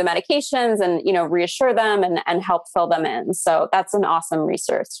through the medications and, reassure them and help fill them in. So that's an awesome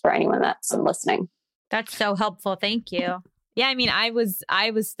resource for anyone that's listening. That's so helpful. Thank you. Yeah, I mean, I was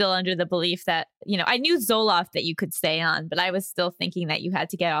still under the belief that, I knew Zoloft that you could stay on, but I was still thinking that you had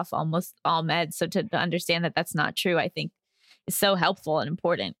to get off almost all meds. So to understand that that's not true, I think is so helpful and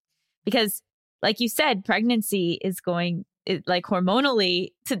important because, like you said, pregnancy is like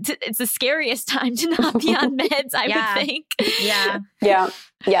hormonally, it's the scariest time to not be on meds, I would think. Yeah. Yeah.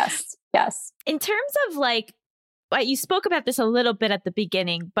 Yes. Yes. In terms of like, you spoke about this a little bit at the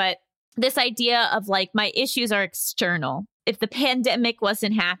beginning, but this idea of like my issues are external. If the pandemic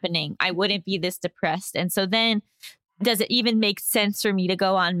wasn't happening, I wouldn't be this depressed. And so then does it even make sense for me to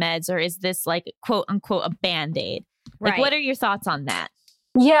go on meds, or is this like quote unquote a Band-Aid? Like, what are your thoughts on that?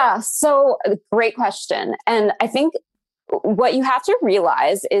 Yeah. So great question. And I think what you have to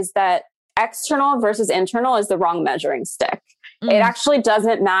realize is that external versus internal is the wrong measuring stick. It actually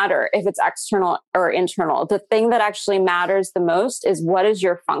doesn't matter if it's external or internal. The thing that actually matters the most is what is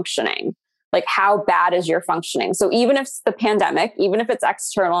your functioning? Like, how bad is your functioning? So even if it's the pandemic, even if it's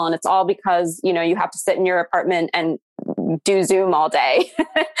external and it's all because, you have to sit in your apartment and do Zoom all day,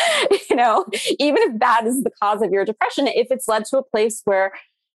 even if that is the cause of your depression, if it's led to a place where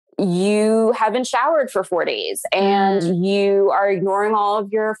you haven't showered for 4 days and you are ignoring all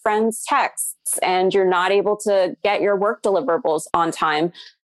of your friends' texts and you're not able to get your work deliverables on time,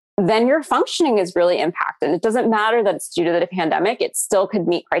 then your functioning is really impacted. It doesn't matter that it's due to the pandemic. It still could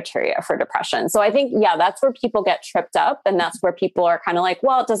meet criteria for depression. So I think, that's where people get tripped up. And that's where people are kind of like,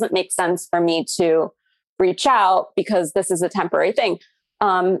 well, it doesn't make sense for me to reach out because this is a temporary thing,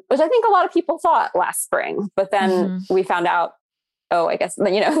 which I think a lot of people thought last spring. But then we found out, oh, I guess,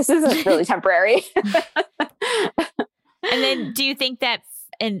 this isn't really temporary. And then do you think that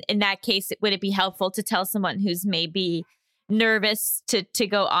in that case, would it be helpful to tell someone who's maybe nervous to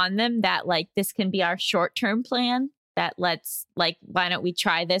go on them that like, this can be our short-term plan, that let's like, why don't we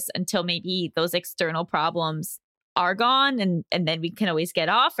try this until maybe those external problems are gone and then we can always get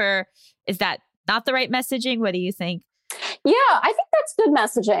off? Or is that not the right messaging? What do you think? Yeah, I think that's good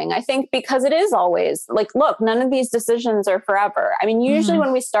messaging. I think because it is always like, look, none of these decisions are forever. I mean, usually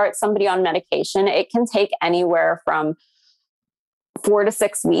when we start somebody on medication, it can take anywhere from 4 to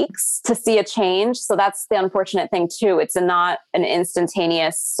 6 weeks to see a change. So that's the unfortunate thing too. It's not an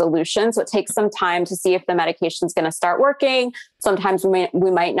instantaneous solution. So it takes some time to see if the medication is going to start working. Sometimes we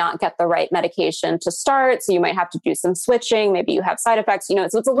might not get the right medication to start. So you might have to do some switching. Maybe you have side effects, so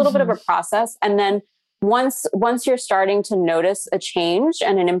it's a little bit of a process. And then once you're starting to notice a change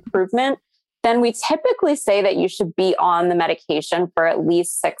and an improvement, then we typically say that you should be on the medication for at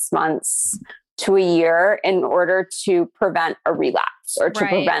least 6 months to a year in order to prevent a relapse or to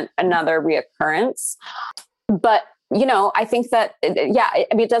prevent another reoccurrence. But, I think that,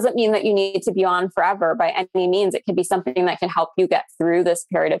 it doesn't mean that you need to be on forever by any means. It could be something that can help you get through this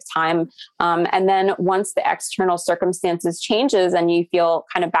period of time. And then once the external circumstances changes and you feel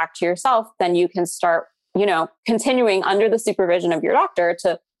kind of back to yourself, then you can start, continuing under the supervision of your doctor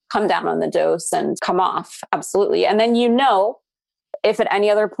to come down on the dose and come off. Absolutely. And then, if at any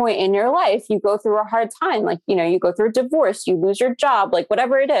other point in your life you go through a hard time, like, you go through a divorce, you lose your job, like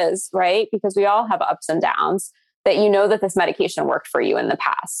whatever it is, right? Because we all have ups and downs, that that this medication worked for you in the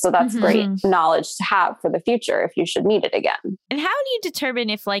past. So that's great knowledge to have for the future if you should need it again. And how do you determine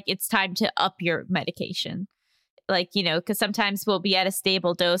if like it's time to up your medication? Like, because sometimes we'll be at a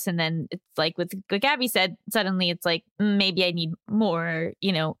stable dose and then it's like with what Gabby said, suddenly it's like, maybe I need more,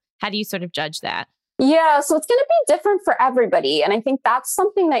 how do you sort of judge that? Yeah, so it's going to be different for everybody. And I think that's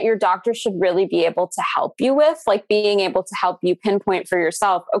something that your doctor should really be able to help you with, like being able to help you pinpoint for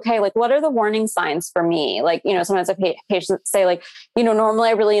yourself, okay, like what are the warning signs for me? Like, sometimes patients say like,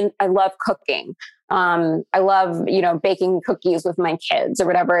 normally I love cooking. I love, baking cookies with my kids or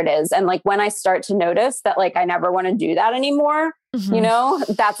whatever it is. And like, when I start to notice that, like, I never want to do that anymore,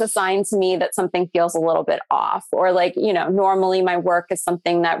 that's a sign to me that something feels a little bit off. Or like, normally my work is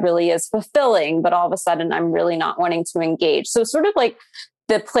something that really is fulfilling, but all of a sudden I'm really not wanting to engage. So sort of like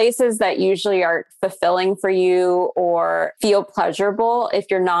the places that usually are fulfilling for you or feel pleasurable, if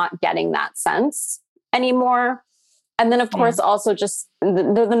you're not getting that sense anymore. And then, of course, also just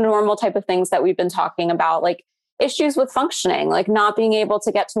the normal type of things that we've been talking about, like issues with functioning, like not being able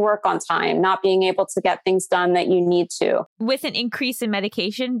to get to work on time, not being able to get things done that you need to. With an increase in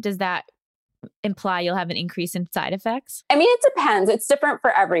medication, does that imply you'll have an increase in side effects? I mean, it depends. It's different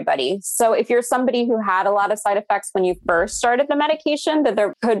for everybody. So if you're somebody who had a lot of side effects when you first started the medication, then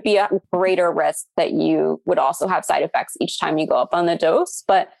there could be a greater risk that you would also have side effects each time you go up on the dose.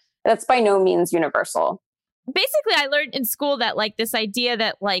 But that's by no means universal. Basically, I learned in school that like this idea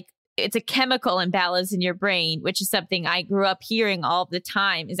that like it's a chemical imbalance in your brain, which is something I grew up hearing all the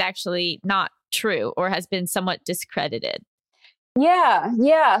time, is actually not true or has been somewhat discredited. Yeah.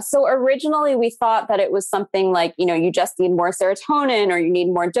 Yeah. So originally we thought that it was something like, you just need more serotonin or you need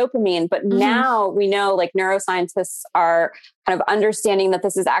more dopamine. But now we know, like, neuroscientists are kind of understanding that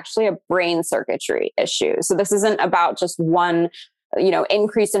this is actually a brain circuitry issue. So this isn't about just one,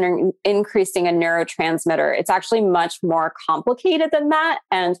 increasing a neurotransmitter. It's actually much more complicated than that.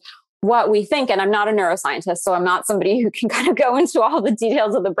 And what we think, and I'm not a neuroscientist, so I'm not somebody who can kind of go into all the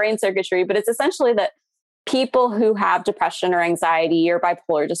details of the brain circuitry, but it's essentially that people who have depression or anxiety or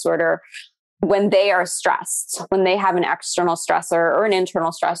bipolar disorder, when they are stressed, when they have an external stressor or an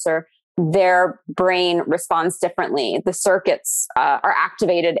internal stressor, their brain responds differently. The circuits are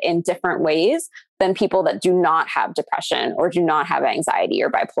activated in different ways than people that do not have depression or do not have anxiety or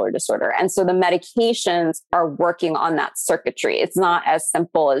bipolar disorder. And so the medications are working on that circuitry. It's not as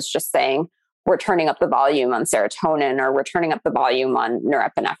simple as just saying, we're turning up the volume on serotonin or we're turning up the volume on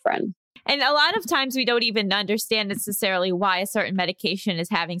norepinephrine. And a lot of times we don't even understand necessarily why a certain medication is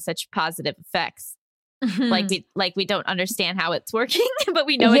having such positive effects. Like we don't understand how it's working, but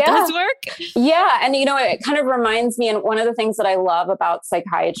we know it does work. Yeah. And, it kind of reminds me, and one of the things that I love about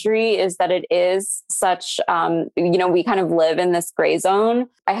psychiatry is that it is such, we kind of live in this gray zone.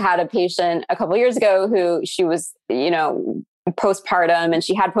 I had a patient a couple of years ago who she was, postpartum, and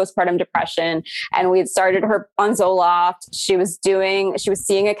she had postpartum depression, and we had started her on Zoloft. She was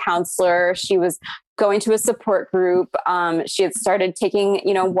seeing a counselor. She was going to a support group. She had started taking,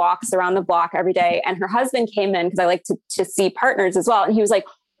 walks around the block every day. And her husband came in, because I like to see partners as well. And he was like,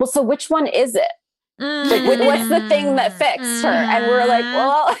 well, so which one is it? Like, what's the thing that fixed her? And we're like,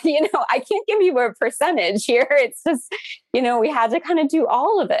 well, I can't give you a percentage here. It's just, we had to kind of do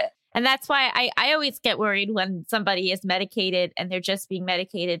all of it. And that's why I always get worried when somebody is medicated and they're just being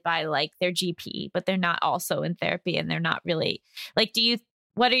medicated by like their GP, but they're not also in therapy and they're not really like,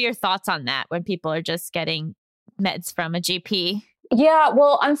 what are your thoughts on that when people are just getting meds from a GP? Yeah,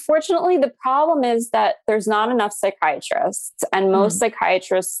 well, unfortunately, the problem is that there's not enough psychiatrists, and most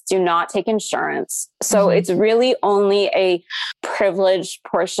psychiatrists do not take insurance. So it's really only a privileged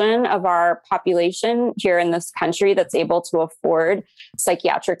portion of our population here in this country that's able to afford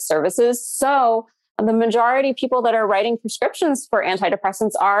psychiatric services. So the majority of people that are writing prescriptions for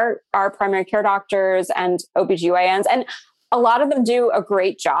antidepressants are primary care doctors and OBGYNs. And a lot of them do a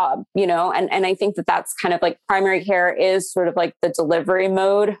great job, and I think that that's kind of like primary care is sort of like the delivery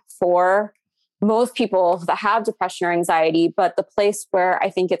mode for most people that have depression or anxiety. But the place where I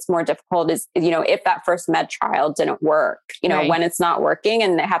think it's more difficult is, if that first med trial didn't work, when it's not working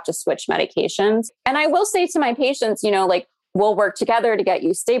and they have to switch medications. And I will say to my patients, like, we'll work together to get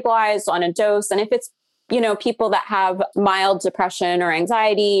you stabilized on a dose. And if it's people that have mild depression or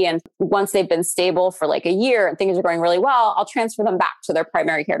anxiety, and once they've been stable for like a year and things are going really well, I'll transfer them back to their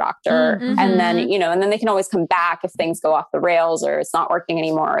primary care doctor. And then, and then they can always come back if things go off the rails or it's not working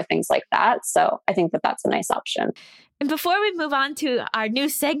anymore or things like that. So I think that that's a nice option. And before we move on to our new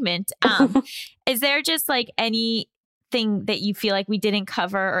segment, is there just like anything that you feel like we didn't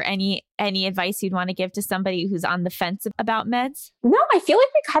cover, or any advice you'd want to give to somebody who's on the fence about meds? No, I feel like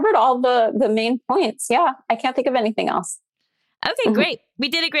we covered all the main points. Yeah, I can't think of anything else. Okay, great. We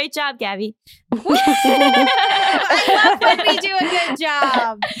did a great job, Gabby. I love when we do a good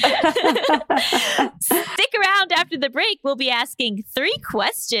job. Stick around after the break. We'll be asking 3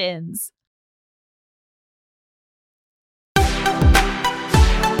 questions.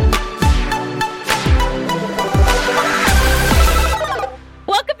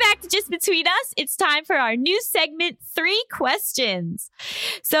 Welcome back to Just Between Us. It's time for our new segment, 3 questions.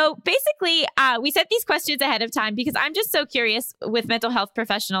 So basically, we set these questions ahead of time because I'm just so curious with mental health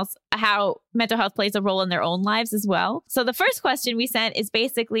professionals how mental health plays a role in their own lives as well. So the first question we sent is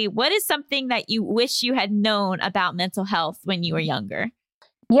basically, what is something that you wish you had known about mental health when you were younger?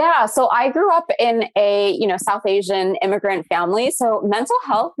 Yeah. So I grew up in a, South Asian immigrant family. So mental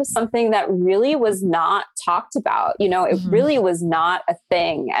health was something that really was not talked about. It really was not a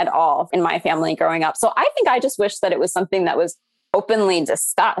thing at all in my family growing up. So I think I just wish that it was something that was openly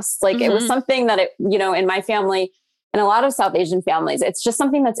discussed. Like it was something that in my family, and a lot of South Asian families, it's just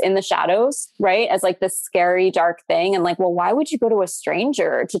something that's in the shadows, right? As like this scary, dark thing. And like, well, why would you go to a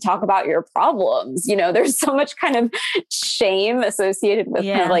stranger to talk about your problems? There's so much kind of shame associated with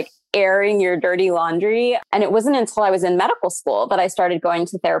kind of like airing your dirty laundry. And it wasn't until I was in medical school that I started going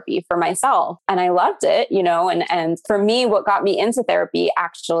to therapy for myself. And I loved it, and for me, what got me into therapy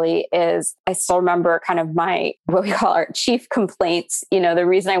actually is I still remember kind of what we call our chief complaints. The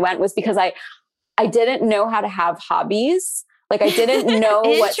reason I went was because I didn't know how to have hobbies. Like I didn't know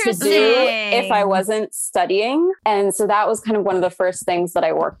what to do if I wasn't studying. And so that was kind of one of the first things that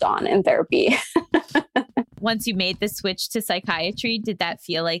I worked on in therapy. once you made the switch to psychiatry, did that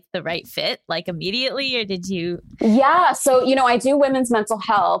feel like the right fit, like immediately, or did you? Yeah. So, I do women's mental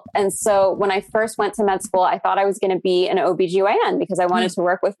health. And so when I first went to med school, I thought I was going to be an OBGYN because I wanted to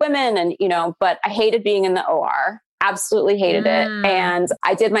work with women and, but I hated being in the OR. Absolutely hated it. And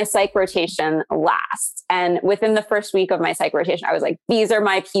I did my psych rotation last. And within the first week of my psych rotation, I was like, these are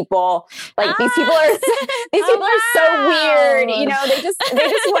my people. Like these people are so weird. They just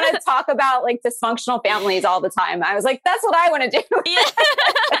want to talk about like dysfunctional families all the time. I was like, that's what I want to do. Yeah.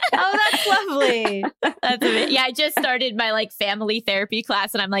 Oh, that's lovely. That's amazing. Yeah, I just started my like family therapy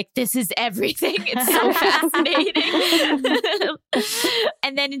class and I'm like, this is everything. It's so fascinating.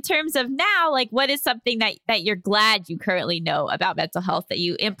 And then in terms of now, like what is something that you're glad you currently know about mental health that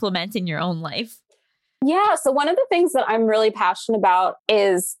you implement in your own life? Yeah. So one of the things that I'm really passionate about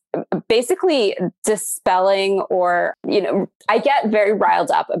is basically dispelling or, I get very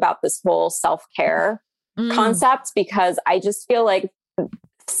riled up about this whole self-care concept because I just feel like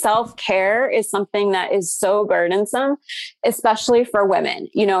self-care is something that is so burdensome, especially for women,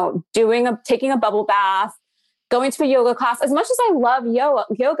 taking a bubble bath, going to a yoga class. As much as I love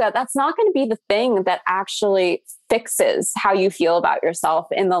yoga, that's not going to be the thing that actually fixes how you feel about yourself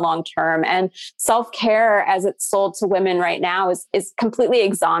in the long term. And self-care as it's sold to women right now is completely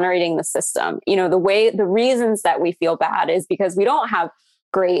exonerating the system. The reasons that we feel bad is because we don't have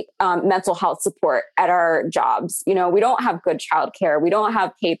great mental health support at our jobs. We don't have good childcare. We don't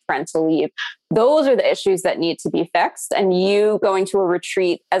have paid parental leave. Those are the issues that need to be fixed. And you going to a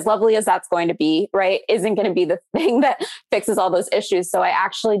retreat, as lovely as that's going to be, right, isn't going to be the thing that fixes all those issues. So I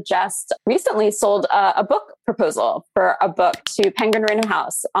actually just recently sold a book proposal for a book to Penguin Random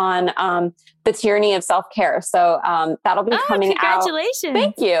House on the tyranny of self-care. So that'll be coming out. Congratulations.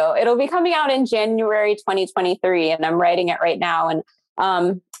 Thank you. It'll be coming out in January 2023. And I'm writing it right now. And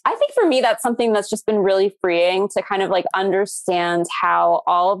I think for me, that's something that's just been really freeing to kind of like understand how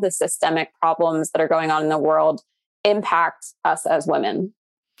all of the systemic problems that are going on in the world impact us as women.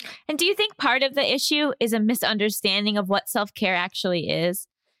 And do you think part of the issue is a misunderstanding of what self-care actually is?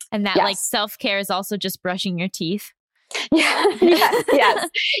 And that like self-care is also just brushing your teeth? Yeah.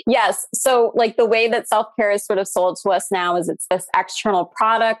 Yes. So like the way that self-care is sort of sold to us now is it's this external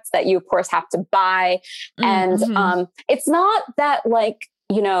product that you of course have to buy. And it's not that like,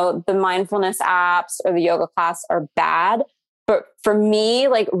 the mindfulness apps or the yoga class are bad. But for me,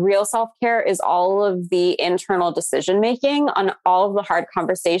 like real self-care is all of the internal decision-making on all of the hard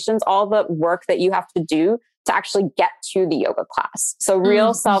conversations, all the work that you have to do to actually get to the yoga class. So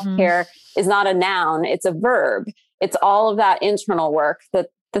real self-care is not a noun, it's a verb. It's all of that internal work, the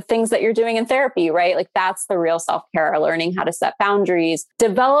things that you're doing in therapy, right? Like that's the real self-care, learning how to set boundaries,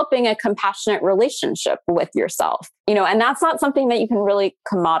 developing a compassionate relationship with yourself, and that's not something that you can really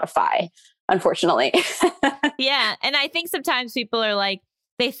commodify, unfortunately. Yeah. And I think sometimes people are like,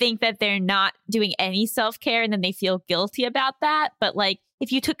 they think that they're not doing any self-care and then they feel guilty about that. But like,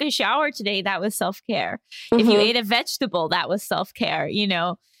 if you took a shower today, that was self-care. If you ate a vegetable, that was self-care,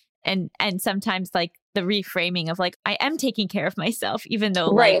 and sometimes like the reframing of like, I am taking care of myself, even though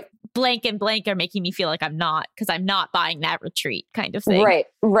like blank and blank are making me feel like I'm not, because I'm not buying that retreat kind of thing.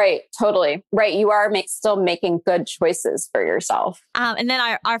 Right. Totally. Right. You are still making good choices for yourself. And then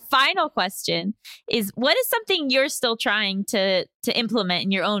our final question is, what is something you're still trying to implement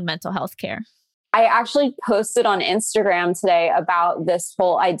in your own mental health care? I actually posted on Instagram today about this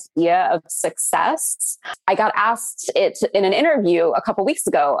whole idea of success. I got asked it in an interview a couple weeks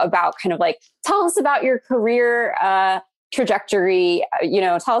ago about kind of like, tell us about your career trajectory,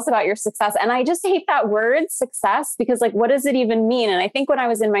 tell us about your success. And I just hate that word success because like, what does it even mean? And I think when I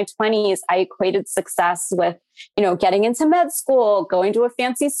was in my 20s, I equated success with, getting into med school, going to a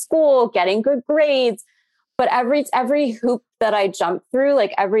fancy school, getting good grades. But every hoop that I jumped through,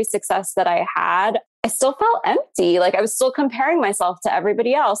 like every success that I had, I still felt empty. Like I was still comparing myself to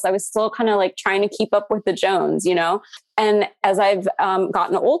everybody else. I was still kind of like trying to keep up with the Jones, And as I've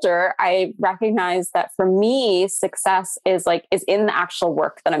gotten older, I recognize that for me, success is in the actual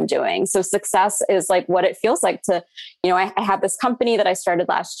work that I'm doing. So success is like what it feels like to, I have this company that I started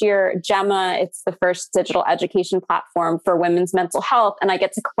last year, Gemma. It's the first digital education platform for women's mental health. And I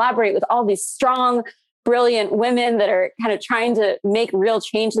get to collaborate with all these strong, brilliant women that are kind of trying to make real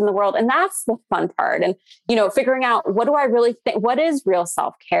change in the world. And that's the fun part. And, figuring out what do I really think, what is real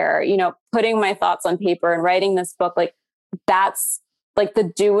self-care, putting my thoughts on paper and writing this book, like that's like the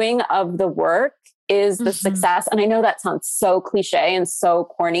doing of the work is the success. And I know that sounds so cliche and so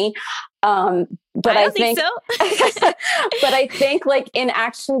corny. But I think so. But I think like in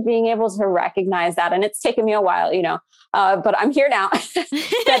actually being able to recognize that, and it's taken me a while, but I'm here now,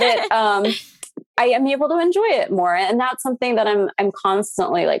 that I am able to enjoy it more. And that's something that I'm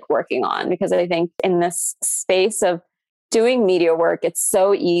constantly like working on, because I think in this space of doing media work, it's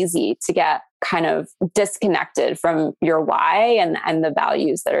so easy to get kind of disconnected from your why and the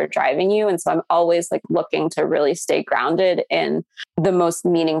values that are driving you. And so I'm always like looking to really stay grounded in the most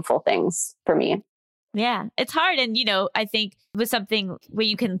meaningful things for me. Yeah, it's hard. And, I think with something where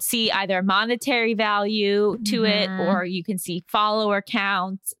you can see either monetary value to it, or you can see follower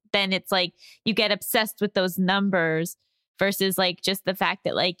counts, then it's like you get obsessed with those numbers versus like just the fact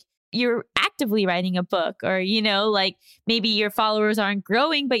that like you're actively writing a book, or, like maybe your followers aren't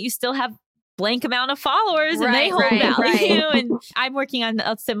growing, but you still have blank amount of followers and they hold value. And I'm working on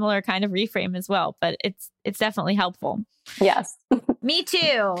a similar kind of reframe as well, but it's definitely helpful. Yes. Me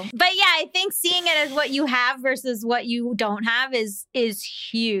too. But yeah, I think seeing it as what you have versus what you don't have is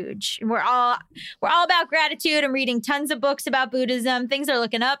huge. We're all about gratitude. I'm reading tons of books about Buddhism. Things are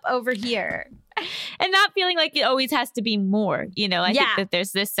looking up over here. And not feeling like it always has to be more. I think that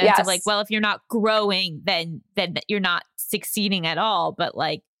there's this sense of like, well, if you're not growing, then you're not succeeding at all. But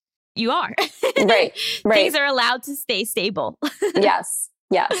like you are. Right. Things are allowed to stay stable. Yes.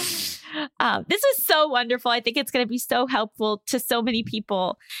 This was so wonderful. I think it's going to be so helpful to so many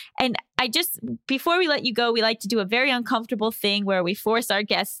people. And before we let you go, we like to do a very uncomfortable thing where we force our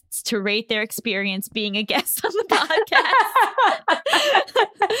guests to rate their experience being a guest on the podcast.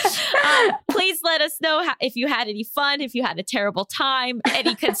 Please let us know if you had any fun, if you had a terrible time,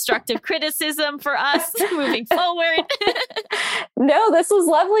 any constructive criticism for us moving forward. No, this was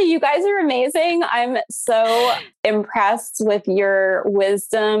lovely. You guys are amazing. I'm so impressed with your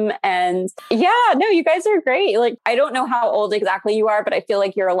wisdom. And you guys are great. Like, I don't know how old exactly you are, but I feel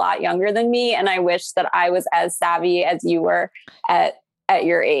like you're a lot younger than me. And I wish that I was as savvy as you were at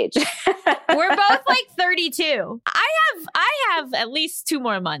your age. We're both like 32. I have at least 2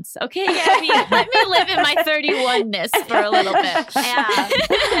 more months. Okay, Gabby, let me live in my 31ness for a little bit. Yeah.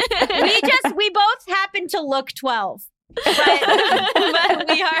 we both happen to look 12. But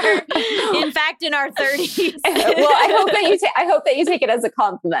we are, in fact, in our 30s. Well, I hope that you take it as a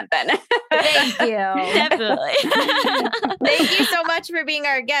compliment then. Thank you. Definitely. Thank you so much for being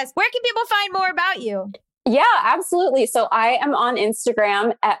our guest. Where can people find more about you? Yeah, absolutely. So I am on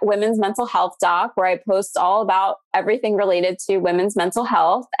Instagram at Women's Mental Health Doc, where I post all about everything related to women's mental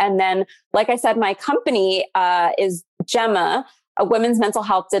health. And then, like I said, my company is Gemma, a women's mental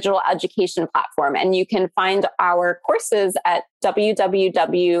health digital education platform. And you can find our courses at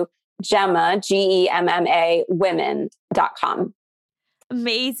www.gemma.women.com.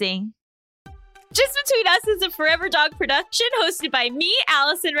 Amazing. Just Between Us is a Forever Dog production hosted by me,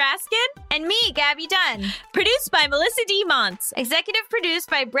 Allison Raskin. And me, Gabby Dunn. Produced by Melissa D. Monts. Executive produced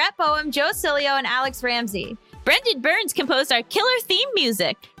by Brett Boehm, Joe Cilio, and Alex Ramsey. Brendan Burns composed our killer theme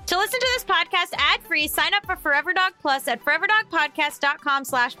music. To listen to this podcast ad-free, sign up for Forever Dog Plus at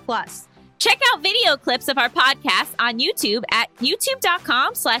foreverdogpodcast.com/plus. Check out video clips of our podcast on YouTube at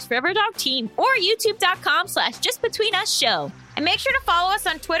youtube.com/foreverdogteam or youtube.com/justbetweenusshow. And make sure to follow us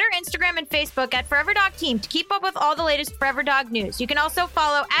on Twitter, Instagram, and Facebook at Forever Dog Team to keep up with all the latest Forever Dog news. You can also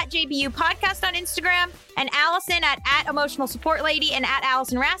follow at JBU Podcast on Instagram, and Allison at Emotional Support Lady and at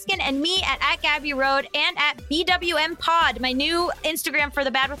Allison Raskin, and me at Gabby Road and at BWM Pod, my new Instagram for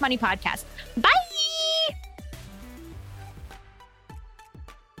the Bad with Money podcast. Bye!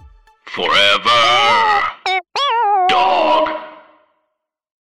 Forever